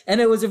 right?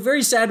 And it was a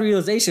very sad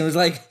realization. It was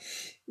like,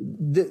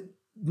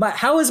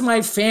 how is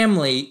my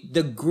family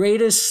the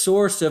greatest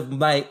source of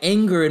my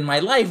anger in my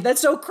life?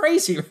 That's so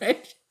crazy,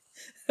 right?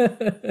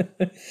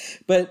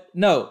 But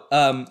no,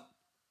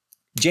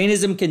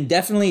 Jainism can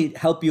definitely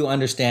help you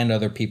understand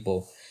other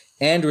people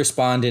and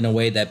respond in a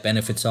way that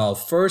benefits all.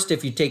 First,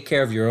 if you take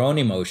care of your own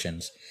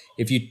emotions,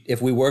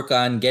 if we work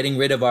on getting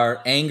rid of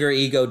our anger,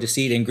 ego,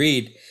 deceit, and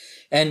greed.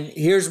 And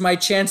here's my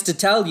chance to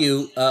tell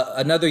you,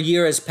 another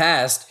year has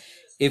passed.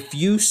 If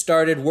you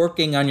started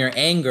working on your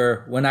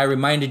anger when I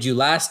reminded you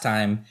last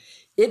time,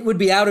 it would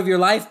be out of your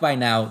life by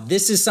now.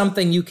 This is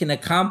something you can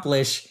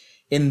accomplish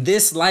in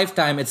this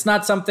lifetime. It's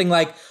not something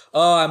like,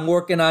 oh, I'm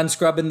working on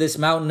scrubbing this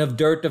mountain of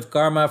dirt of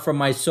karma from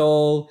my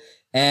soul,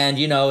 and,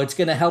 it's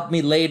going to help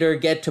me later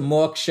get to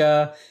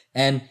moksha.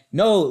 And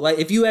no, like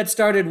if you had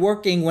started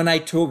working when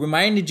I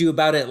reminded you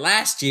about it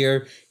last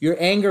year, your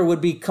anger would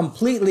be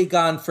completely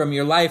gone from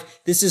your life.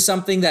 This is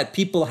something that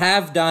people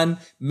have done.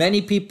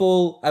 Many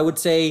people, I would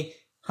say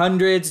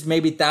hundreds,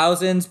 maybe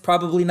thousands,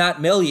 probably not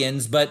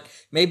millions, but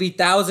maybe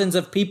thousands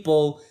of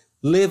people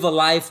live a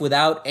life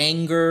without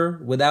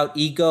anger, without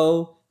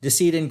ego.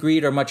 Deceit and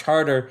greed are much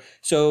harder.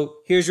 So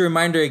here's a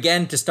reminder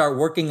again to start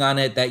working on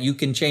it, that you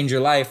can change your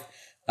life.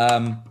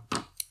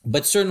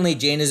 But certainly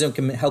Jainism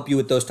can help you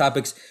with those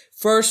topics.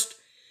 First,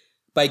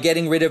 by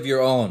getting rid of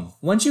your own.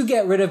 Once you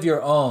get rid of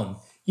your own,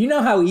 you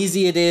know how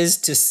easy it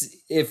is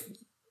if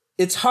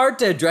it's hard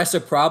to address a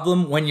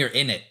problem when you're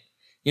in it.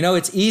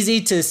 It's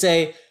easy to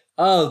say,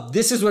 oh,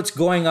 this is what's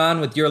going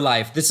on with your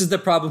life. This is the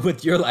problem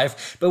with your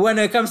life. But when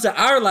it comes to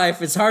our life,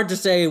 it's hard to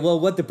say, well,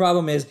 what the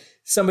problem is.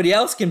 Somebody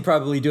else can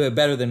probably do it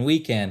better than we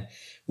can.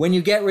 When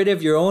you get rid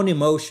of your own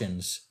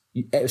emotions,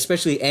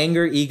 especially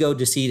anger, ego,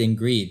 deceit, and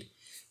greed,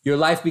 your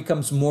life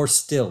becomes more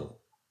still,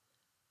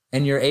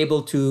 and you're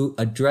able to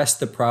address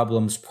the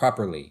problems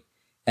properly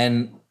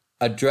and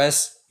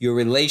address your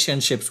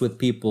relationships with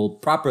people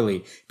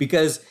properly,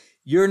 because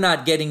you're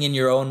not getting in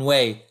your own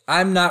way.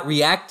 I'm not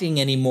reacting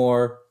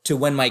anymore to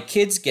when my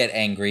kids get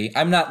angry.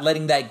 I'm not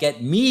letting that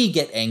get me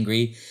get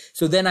angry.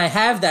 So then I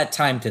have that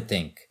time to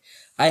think.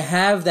 I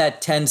have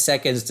that 10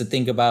 seconds to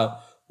think about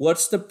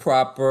what's the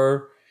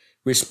proper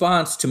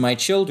response to my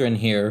children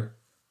here.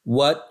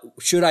 What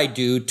should I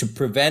do to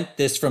prevent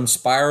this from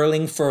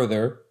spiraling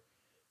further?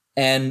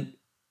 And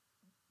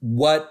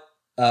what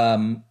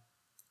can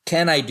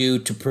I do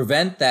to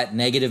prevent that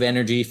negative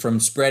energy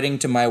from spreading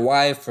to my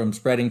wife, from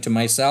spreading to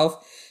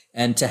myself,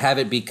 and to have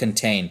it be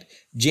contained?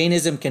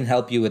 Jainism can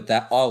help you with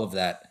that, all of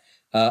that.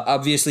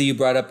 Obviously, you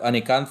brought up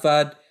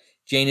Anikantvad.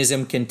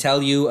 Jainism can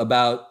tell you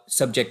about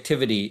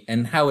subjectivity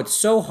and how it's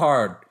so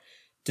hard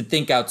to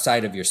think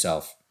outside of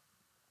yourself.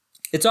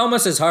 It's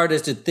almost as hard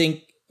as to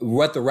think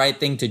what the right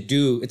thing to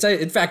do. It's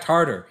in fact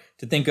harder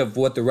to think of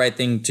what the right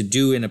thing to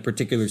do in a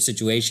particular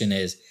situation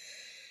is.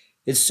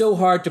 It's so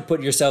hard to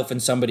put yourself in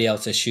somebody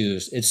else's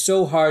shoes. It's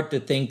so hard to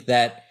think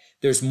that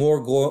there's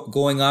more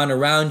going on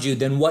around you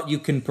than what you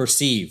can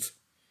perceive.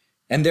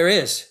 And there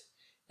is.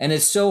 And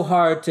it's so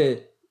hard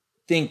to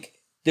think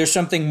there's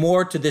something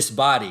more to this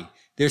body.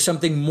 There's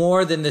something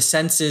more than the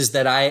senses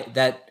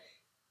that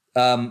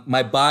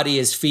my body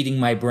is feeding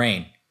my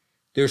brain.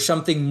 There's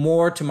something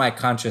more to my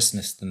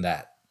consciousness than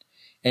that.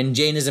 And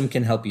Jainism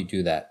can help you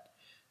do that.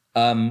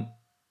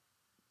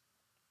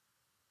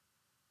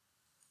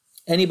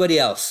 Anybody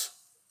else?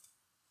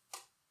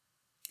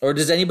 Or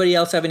does anybody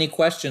else have any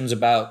questions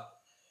about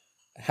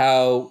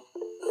how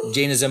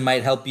Jainism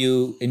might help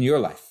you in your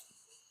life?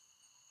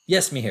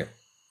 Yes, Mihir.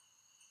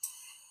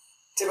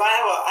 Tim,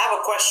 I have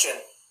a question,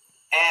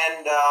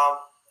 and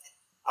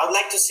I would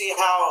like to see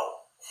how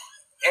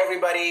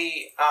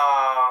everybody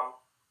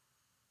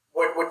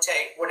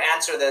would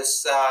answer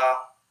this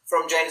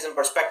from Jainism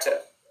perspective.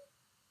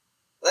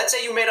 Let's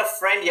say you made a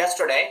friend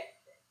yesterday.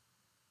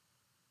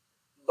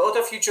 Both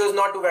of you chose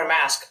not to wear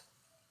mask.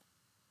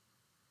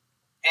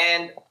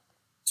 And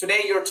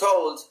today you're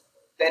told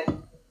that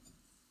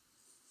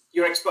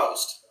you're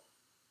exposed.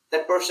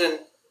 That person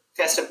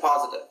tested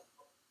positive.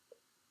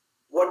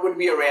 What would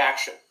be your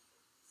reaction?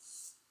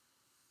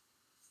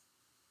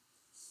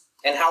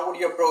 And how would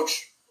you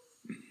approach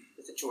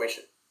the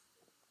situation?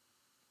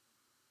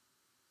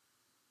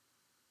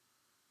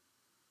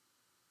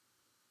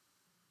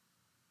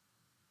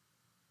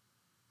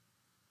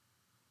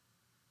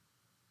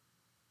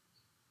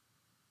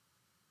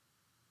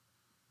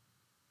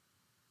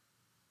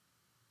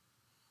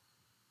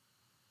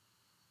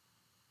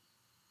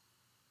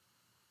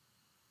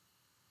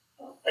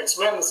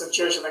 Explain the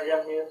situation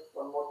again here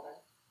one more time.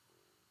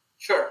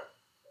 Sure.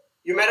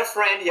 You met a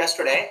friend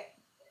yesterday,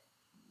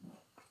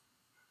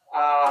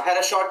 had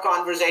a short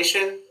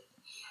conversation.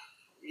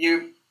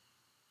 You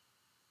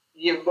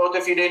both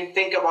of you didn't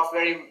think about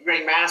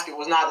wearing masks. It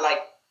was not like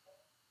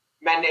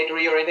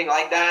mandatory or anything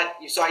like that.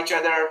 You saw each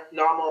other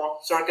normal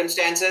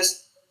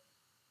circumstances.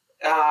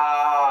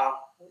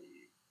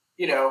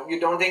 You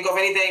don't think of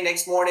anything.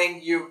 Next morning,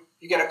 you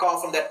you get a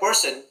call from that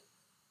person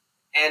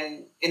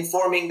and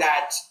informing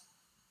that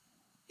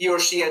he or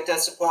she had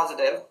tested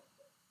positive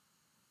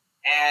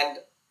and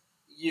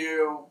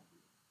you've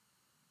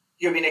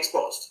been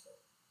exposed.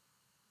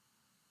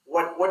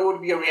 What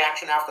would be your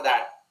reaction after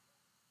that?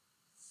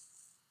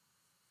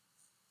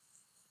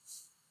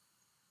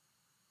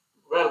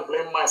 Well,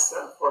 blame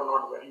myself for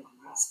not wearing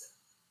a mask.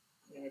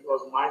 I mean, it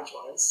was my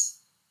choice.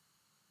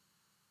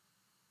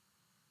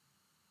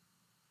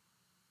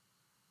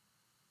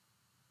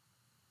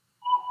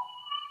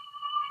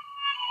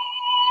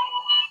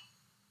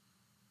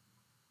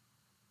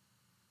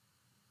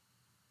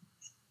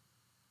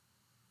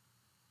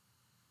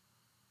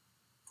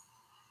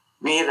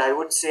 Mir, I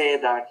would say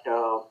that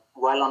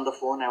while on the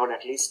phone, I would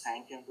at least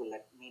thank him to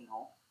let me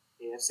know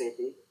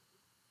ASAP.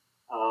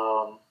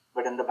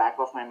 But in the back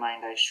of my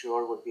mind, I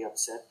sure would be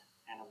upset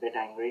and a bit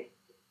angry.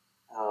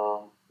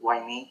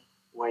 Why me?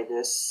 Why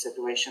this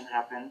situation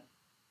happened?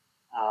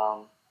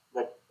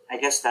 But I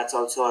guess that's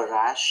also a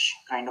rash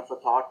kind of a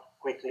thought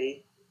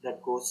quickly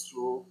that goes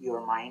through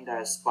your mind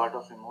as part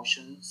of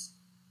emotions.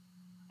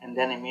 And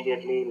then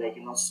immediately,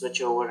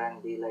 switch over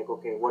and be like,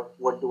 okay,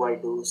 what do I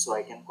do so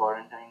I can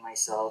quarantine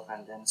myself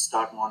and then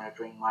start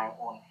monitoring my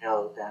own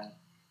health and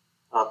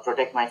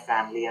protect my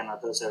family and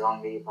others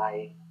around me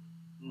by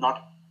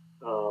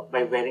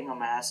by wearing a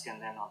mask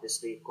and then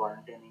obviously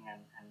quarantining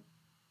and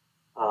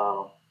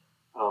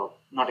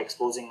not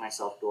exposing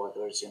myself to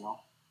others,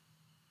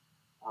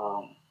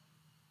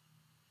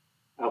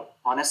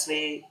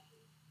 honestly,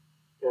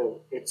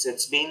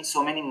 it's been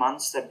so many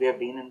months that we have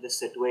been in this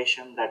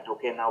situation that,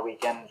 okay, now we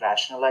can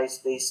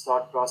rationalize this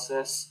thought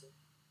process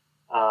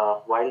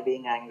while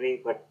being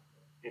angry. But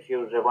if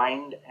you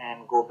rewind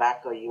and go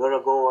back a year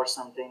ago or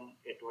something,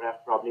 it would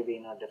have probably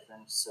been a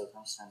different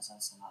circumstance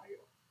and scenario.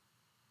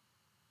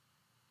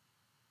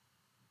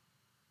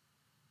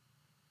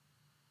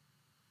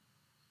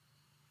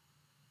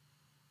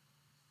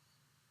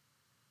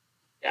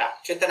 Yeah,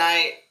 Chintan,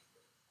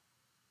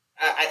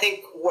 I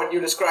think what you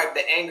described,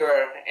 the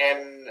anger,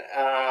 and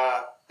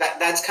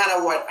that's kind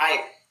of what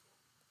I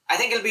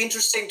think it'll be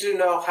interesting to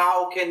know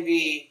how can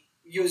we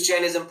use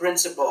Jainism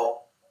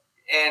principle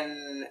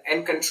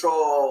and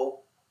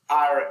control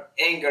our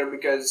anger,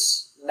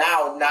 because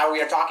now we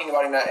are talking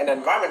about in an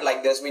environment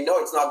like this, we know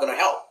it's not going to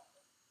help.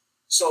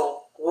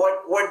 So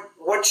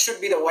what should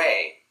be the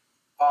way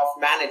of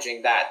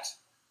managing that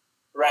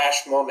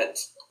rash moment,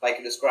 like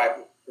you described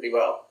pretty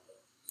well?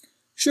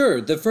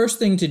 Sure. The first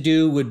thing to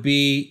do would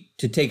be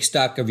to take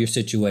stock of your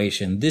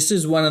situation. This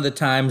is one of the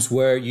times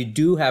where you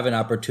do have an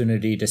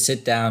opportunity to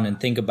sit down and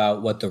think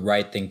about what the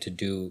right thing to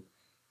do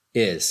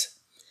is.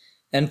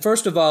 And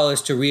first of all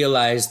is to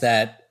realize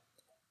that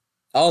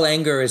all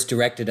anger is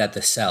directed at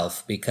the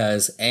self,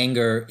 because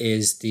anger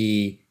is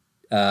the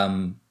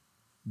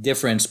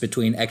difference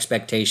between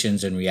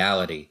expectations and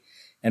reality.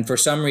 And for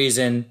some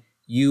reason,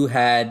 you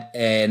had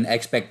an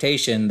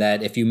expectation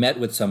that if you met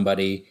with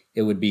somebody,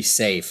 it would be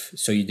safe,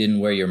 so you didn't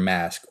wear your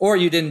mask, or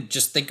you didn't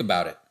just think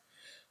about it.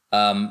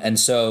 And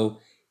so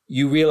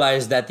you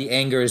realize that the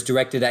anger is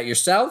directed at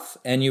yourself,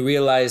 and you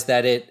realize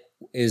that it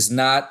is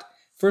not,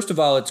 first of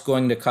all, it's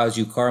going to cause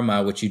you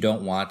karma, which you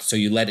don't want, so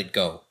you let it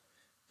go.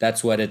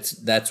 That's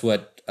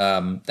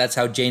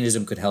how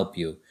Jainism could help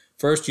you.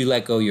 First, you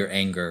let go your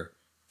anger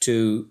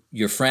to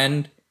your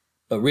friend,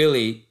 but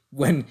really,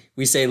 when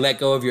we say let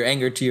go of your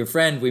anger to your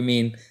friend, we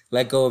mean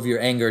let go of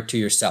your anger to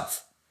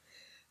yourself.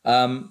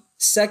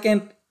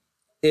 Second,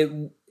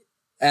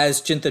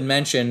 as Chintan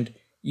mentioned,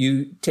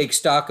 you take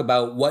stock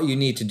about what you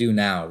need to do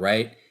now,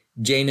 right?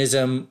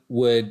 Jainism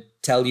would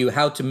tell you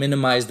how to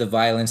minimize the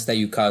violence that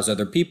you cause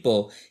other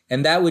people,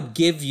 and that would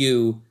give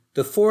you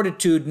the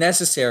fortitude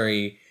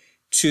necessary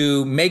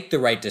to make the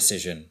right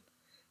decision.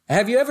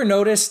 Have you ever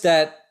noticed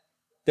that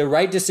the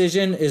right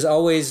decision is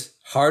always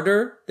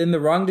harder than the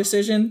wrong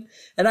decision?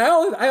 And I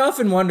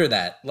often wonder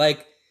that,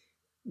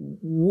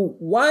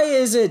 why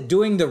is it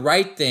doing the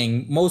right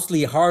thing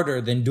mostly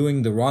harder than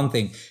doing the wrong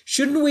thing?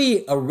 Shouldn't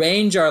we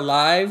arrange our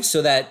lives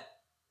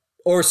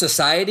or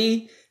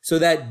society, so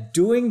that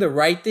doing the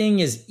right thing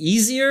is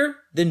easier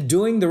than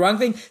doing the wrong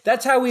thing?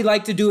 That's how we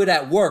like to do it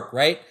at work,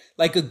 right?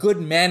 Like a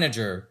good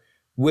manager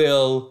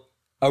will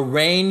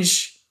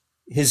arrange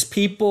his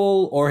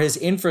people or his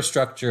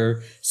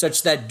infrastructure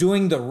such that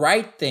doing the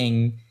right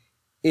thing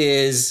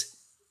is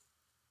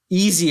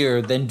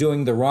easier than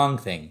doing the wrong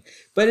thing.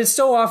 But it's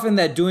so often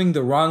that doing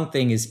the wrong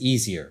thing is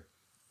easier.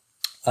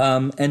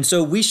 And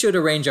so we should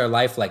arrange our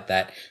life like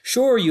that.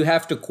 Sure, you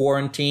have to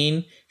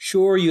quarantine.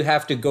 Sure, you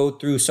have to go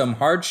through some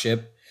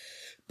hardship.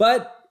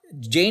 But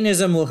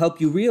Jainism will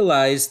help you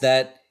realize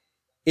that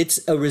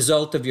it's a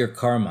result of your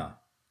karma.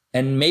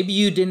 And maybe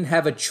you didn't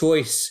have a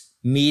choice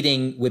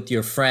meeting with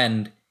your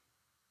friend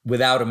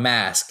without a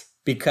mask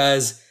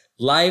because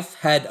life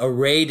had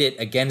arrayed it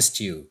against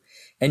you.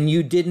 And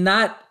you did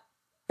not,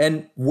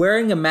 and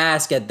wearing a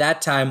mask at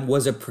that time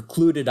was a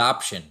precluded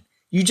option.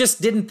 You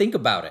just didn't think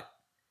about it.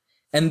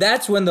 And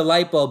that's when the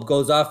light bulb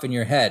goes off in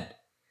your head.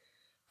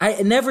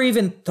 I never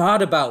even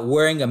thought about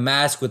wearing a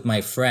mask with my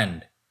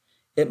friend.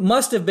 it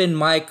must have been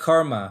my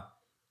karma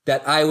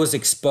that I was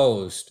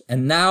exposed.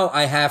 And now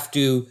I have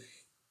to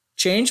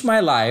change my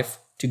life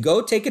to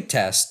go take a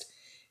test.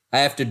 I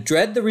have to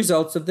dread the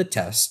results of the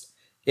test.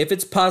 If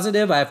it's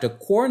positive, I have to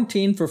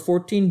quarantine for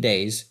 14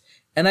 days.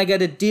 And I got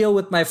to deal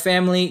with my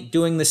family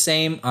doing the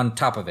same on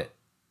top of it.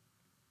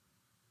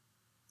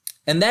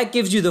 And that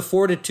gives you the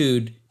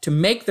fortitude to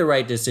make the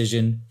right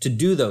decision to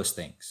do those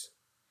things.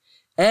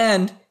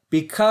 And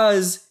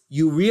because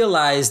you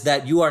realize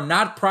that you are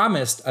not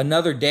promised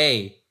another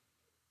day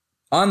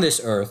on this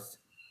earth,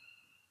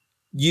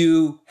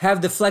 you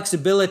have the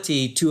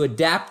flexibility to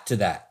adapt to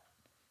that.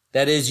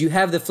 That is, you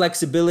have the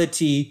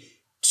flexibility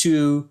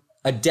to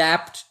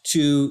adapt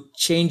to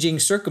changing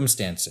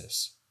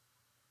circumstances.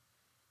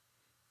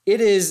 It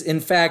is, in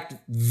fact,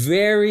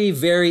 very,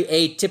 very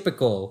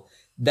atypical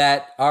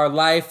that our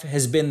life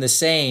has been the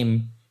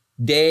same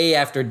day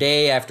after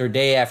day after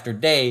day after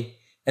day.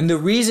 And the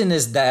reason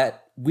is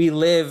that we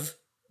live,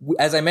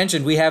 as I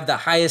mentioned, we have the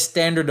highest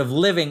standard of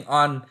living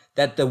on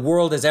that the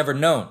world has ever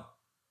known.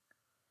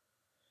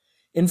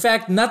 In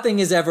fact, nothing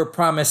is ever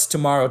promised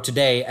tomorrow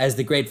today, as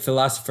the great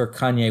philosopher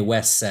Kanye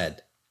West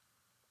said.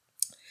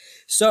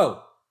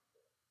 So,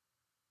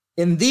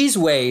 in these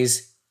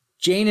ways,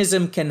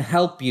 Jainism can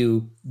help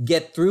you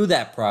get through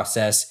that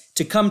process,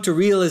 to come to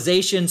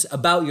realizations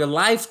about your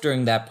life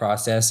during that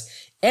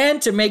process,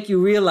 and to make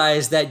you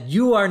realize that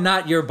you are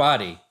not your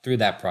body through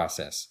that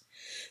process.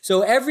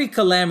 So every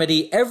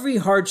calamity, every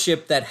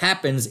hardship that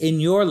happens in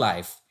your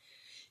life,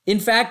 in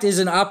fact, is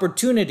an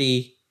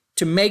opportunity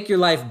to make your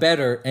life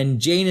better, and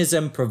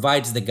Jainism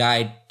provides the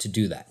guide to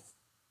do that.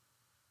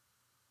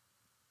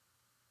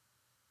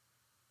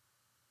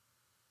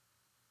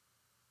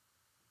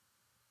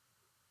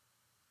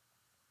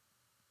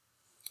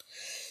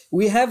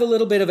 We have a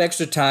little bit of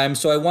extra time,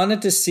 so I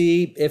wanted to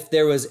see if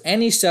there was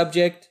any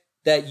subject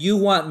that you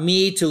want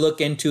me to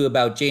look into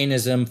about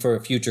Jainism for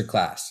a future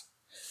class.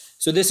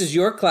 So this is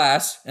your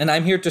class, and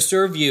I'm here to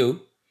serve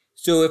you.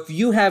 So if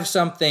you have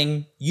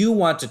something you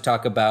want to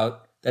talk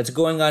about that's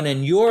going on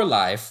in your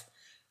life,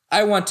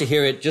 I want to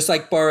hear it, just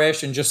like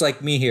Paresh and just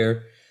like me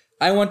here.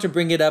 I want to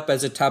bring it up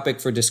as a topic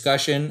for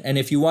discussion. And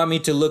if you want me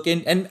to look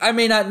in, and I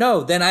may not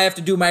know, then I have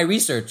to do my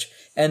research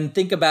and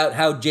think about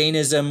how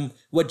Jainism,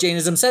 what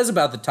Jainism says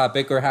about the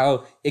topic or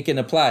how it can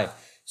apply.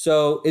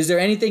 So is there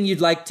anything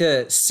you'd like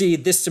to see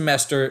this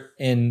semester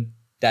in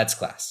Dad's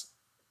class?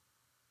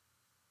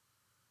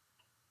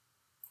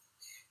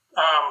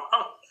 I'm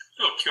a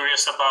little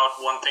curious about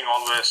one thing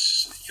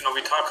always.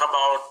 We talk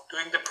about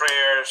doing the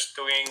prayers,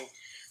 doing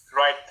the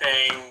right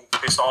thing.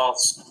 This all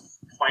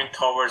point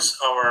towards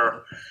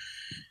our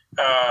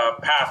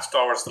path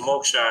towards the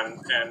moksha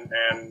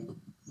and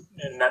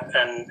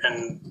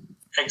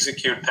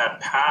execute that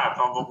path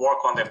or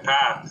work on that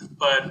path.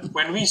 But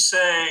when we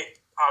say,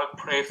 I'll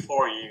pray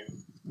for you,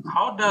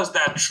 how does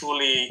that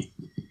truly,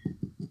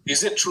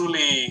 does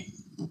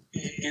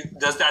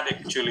that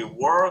actually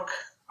work?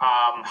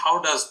 How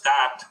does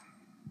that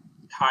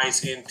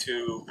ties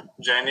into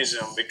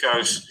Jainism?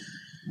 Because,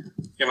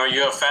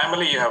 you have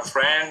family, you have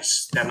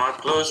friends, they're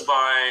not close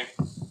by.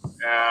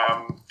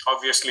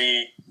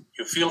 Obviously,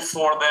 you feel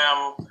for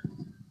them.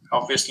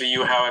 Obviously,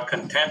 you have a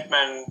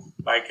contentment,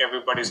 like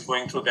everybody's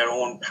going through their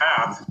own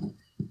path.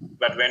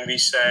 But when we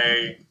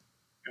say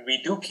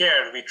we do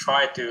care, we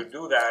try to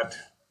do that,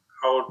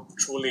 how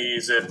truly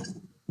is it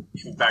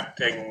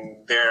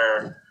impacting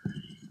their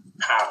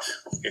path,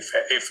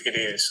 if it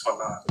is or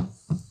not?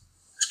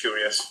 Just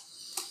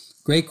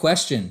curious. Great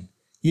question.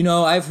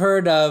 I've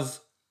heard of,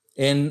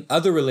 in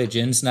other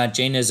religions, not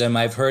Jainism,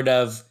 I've heard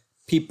of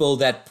people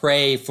that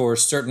pray for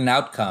certain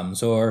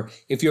outcomes, or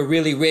if you're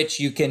really rich,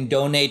 you can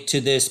donate to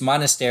this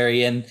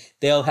monastery and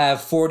they'll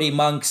have 40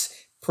 monks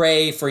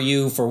pray for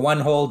you for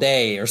one whole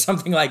day or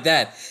something like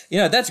that.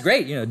 That's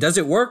great. Does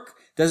it work?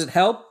 Does it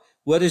help?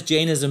 What does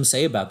Jainism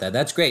say about that?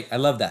 That's great. I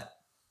love that.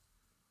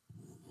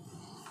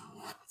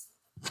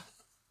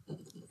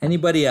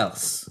 Anybody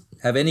else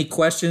have any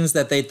questions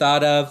that they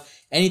thought of?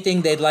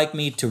 Anything they'd like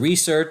me to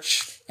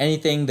research?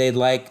 Anything they'd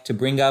like to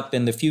bring up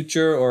in the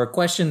future, or a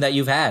question that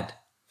you've had?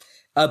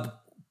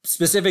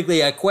 Specifically,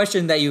 a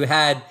question that you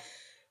had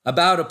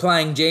about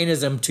applying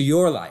Jainism to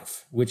your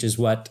life, which is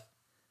what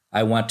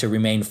I want to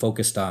remain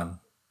focused on.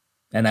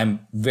 And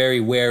I'm very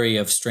wary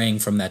of straying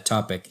from that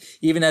topic.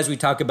 Even as we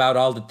talk about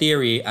all the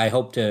theory, I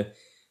hope to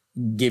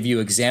give you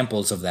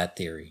examples of that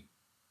theory.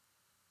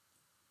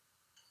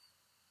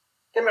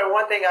 Timur,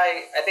 one thing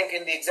I think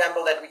in the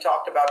example that we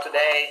talked about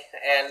today,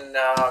 and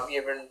we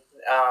even,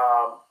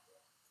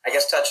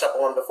 touched up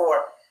on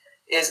before,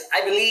 is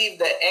I believe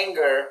the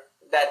anger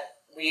that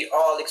we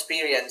all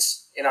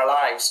experience in our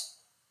lives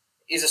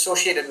is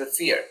associated with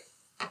fear.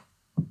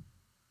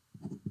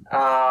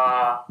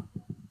 I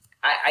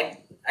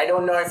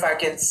don't know if I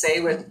can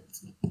say with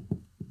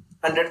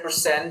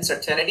 100%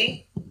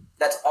 certainty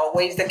that's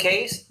always the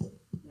case,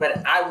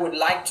 but I would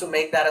like to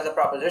make that as a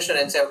proposition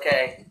and say,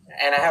 okay,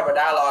 and I have a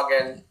dialogue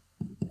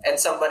and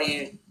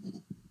somebody,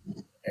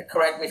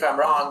 correct me if I'm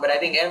wrong, but I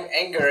think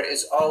anger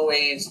is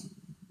always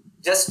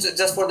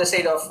just for the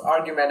sake of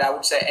argument, I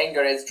would say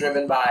anger is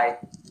driven by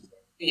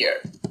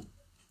fear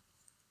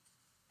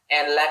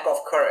and lack of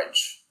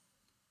courage.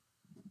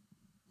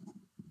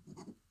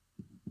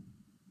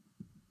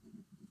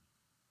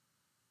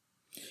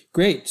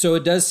 Great. So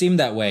it does seem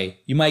that way.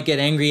 You might get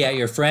angry at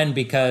your friend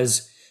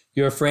because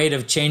you're afraid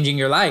of changing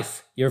your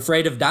life. You're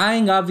afraid of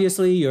dying,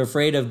 obviously. You're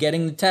afraid of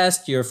getting the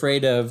test. You're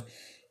afraid of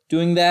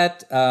doing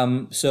that.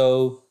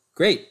 So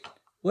great.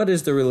 What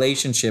is the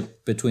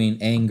relationship between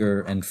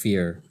anger and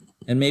fear?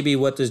 And maybe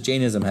what does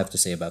Jainism have to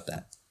say about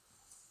that?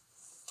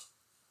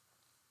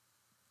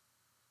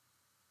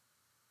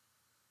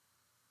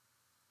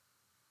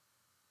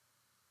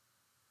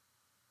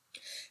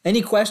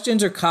 Any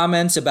questions or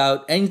comments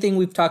about anything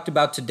we've talked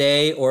about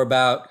today or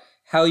about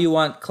how you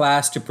want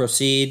class to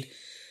proceed?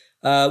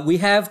 We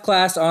have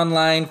class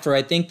online for,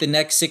 I think, the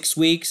next 6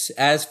 weeks.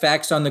 As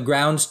facts on the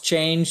grounds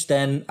change,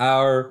 then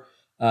our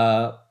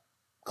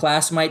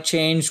class might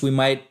change. We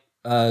might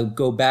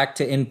go back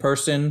to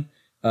in-person.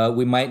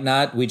 We might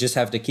not. We just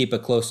have to keep a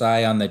close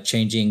eye on the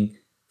changing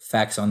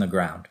facts on the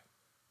ground.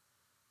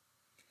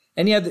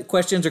 Any other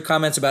questions or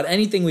comments about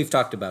anything we've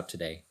talked about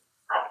today?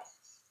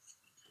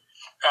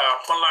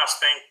 One last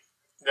thing.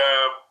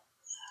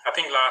 I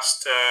think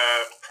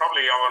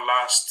probably our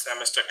last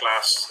semester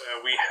class,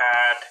 we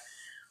had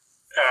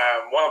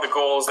one of the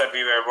goals that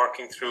we were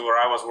working through, or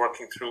I was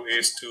working through,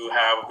 is to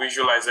have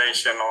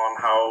visualization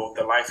on how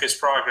the life is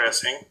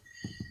progressing.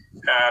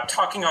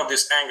 Talking of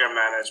this anger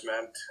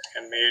management,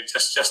 and maybe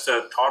just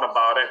a thought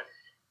about it.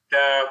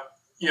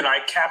 I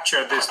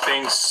captured these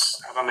things.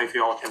 I don't know if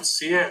you all can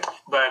see it,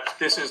 but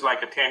this is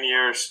like a 10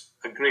 years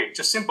grid,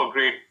 just simple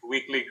grid,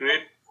 weekly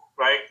grid,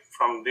 right?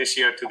 From this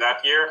year to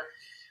that year.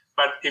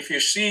 But if you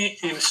see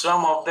in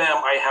some of them,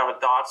 I have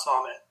dots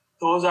on it.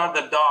 Those are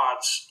the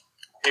dots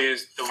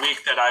is the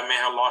week that I may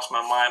have lost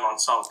my mind on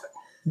something.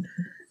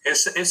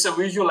 It's a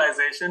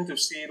visualization to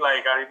see,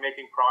 like, are you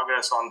making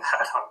progress on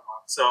that or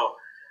not? So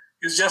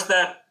it's just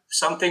that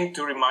something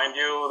to remind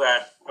you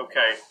that,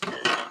 okay,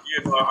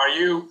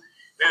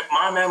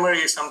 my memory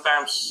is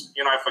sometimes,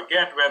 I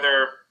forget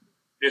whether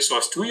this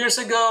was 2 years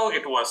ago,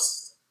 it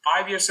was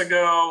 5 years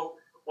ago,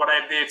 what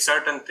I did,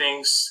 certain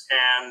things.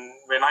 And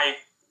when I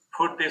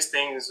put these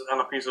things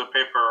on a piece of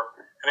paper,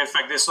 and in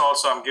fact, this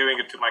also I'm giving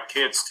it to my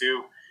kids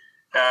too,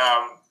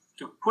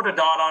 to put a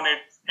dot on it.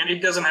 And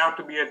it doesn't have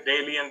to be a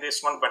daily in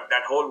this one, but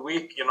that whole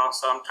week,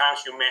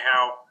 sometimes you may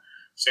have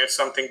said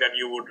something that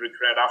you would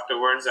regret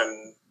afterwards.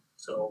 And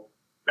so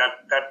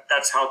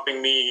that's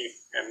helping me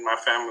and my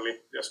family.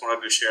 Just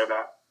wanted to share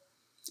that.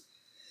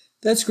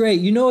 That's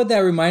great. You know what that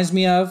reminds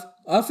me of?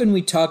 Often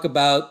we talk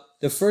about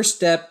the first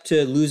step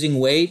to losing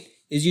weight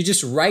is you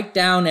just write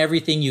down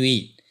everything you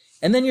eat.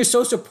 And then you're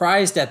so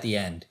surprised at the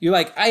end. You're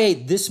like, I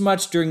ate this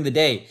much during the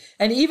day.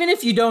 And even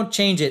if you don't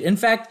change it, in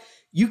fact,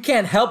 you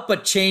can't help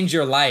but change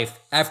your life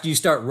after you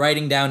start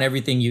writing down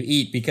everything you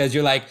eat, because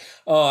you're like,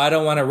 oh, I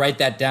don't want to write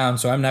that down,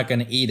 so I'm not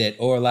going to eat it.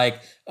 Or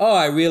like, oh,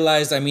 I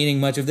realized I'm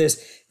eating much of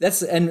this.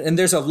 And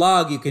there's a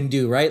log you can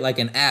do, right? Like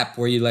an app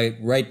where you like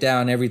write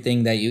down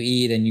everything that you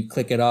eat and you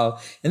click it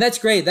all. And that's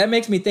great. That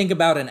makes me think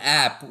about an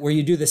app where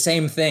you do the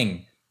same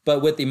thing,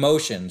 but with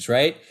emotions,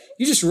 right?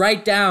 You just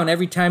write down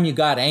every time you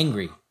got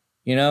angry,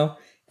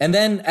 And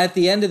then at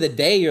the end of the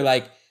day, you're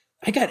like,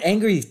 I got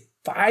angry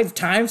 5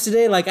 times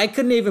today. Like, I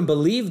couldn't even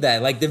believe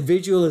that. Like, the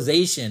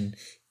visualization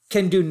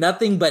can do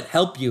nothing but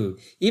help you.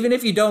 Even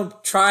if you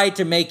don't try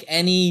to make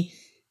any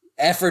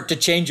effort to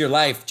change your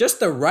life, just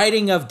the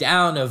writing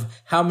down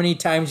of how many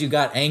times you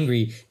got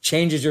angry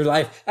changes your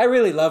life. I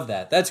really love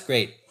that. That's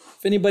great.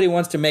 If anybody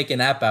wants to make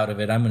an app out of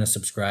it, I'm going to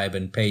subscribe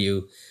and pay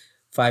you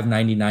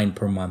 $5.99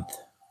 per month.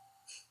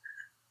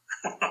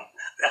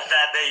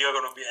 That day you're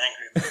going to be angry.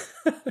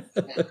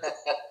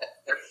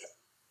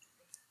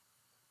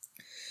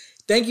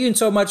 Thank you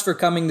so much for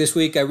coming this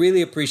week. I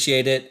really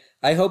appreciate it.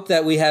 I hope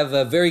that we have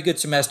a very good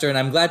semester, and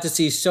I'm glad to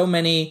see so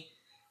many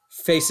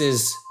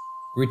faces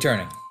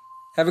returning.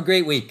 Have a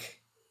great week.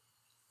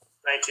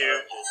 Thank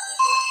you.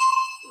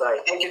 Bye.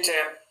 Thank you,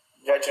 Tim.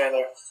 Jai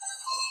Chandler.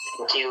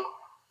 Thank you.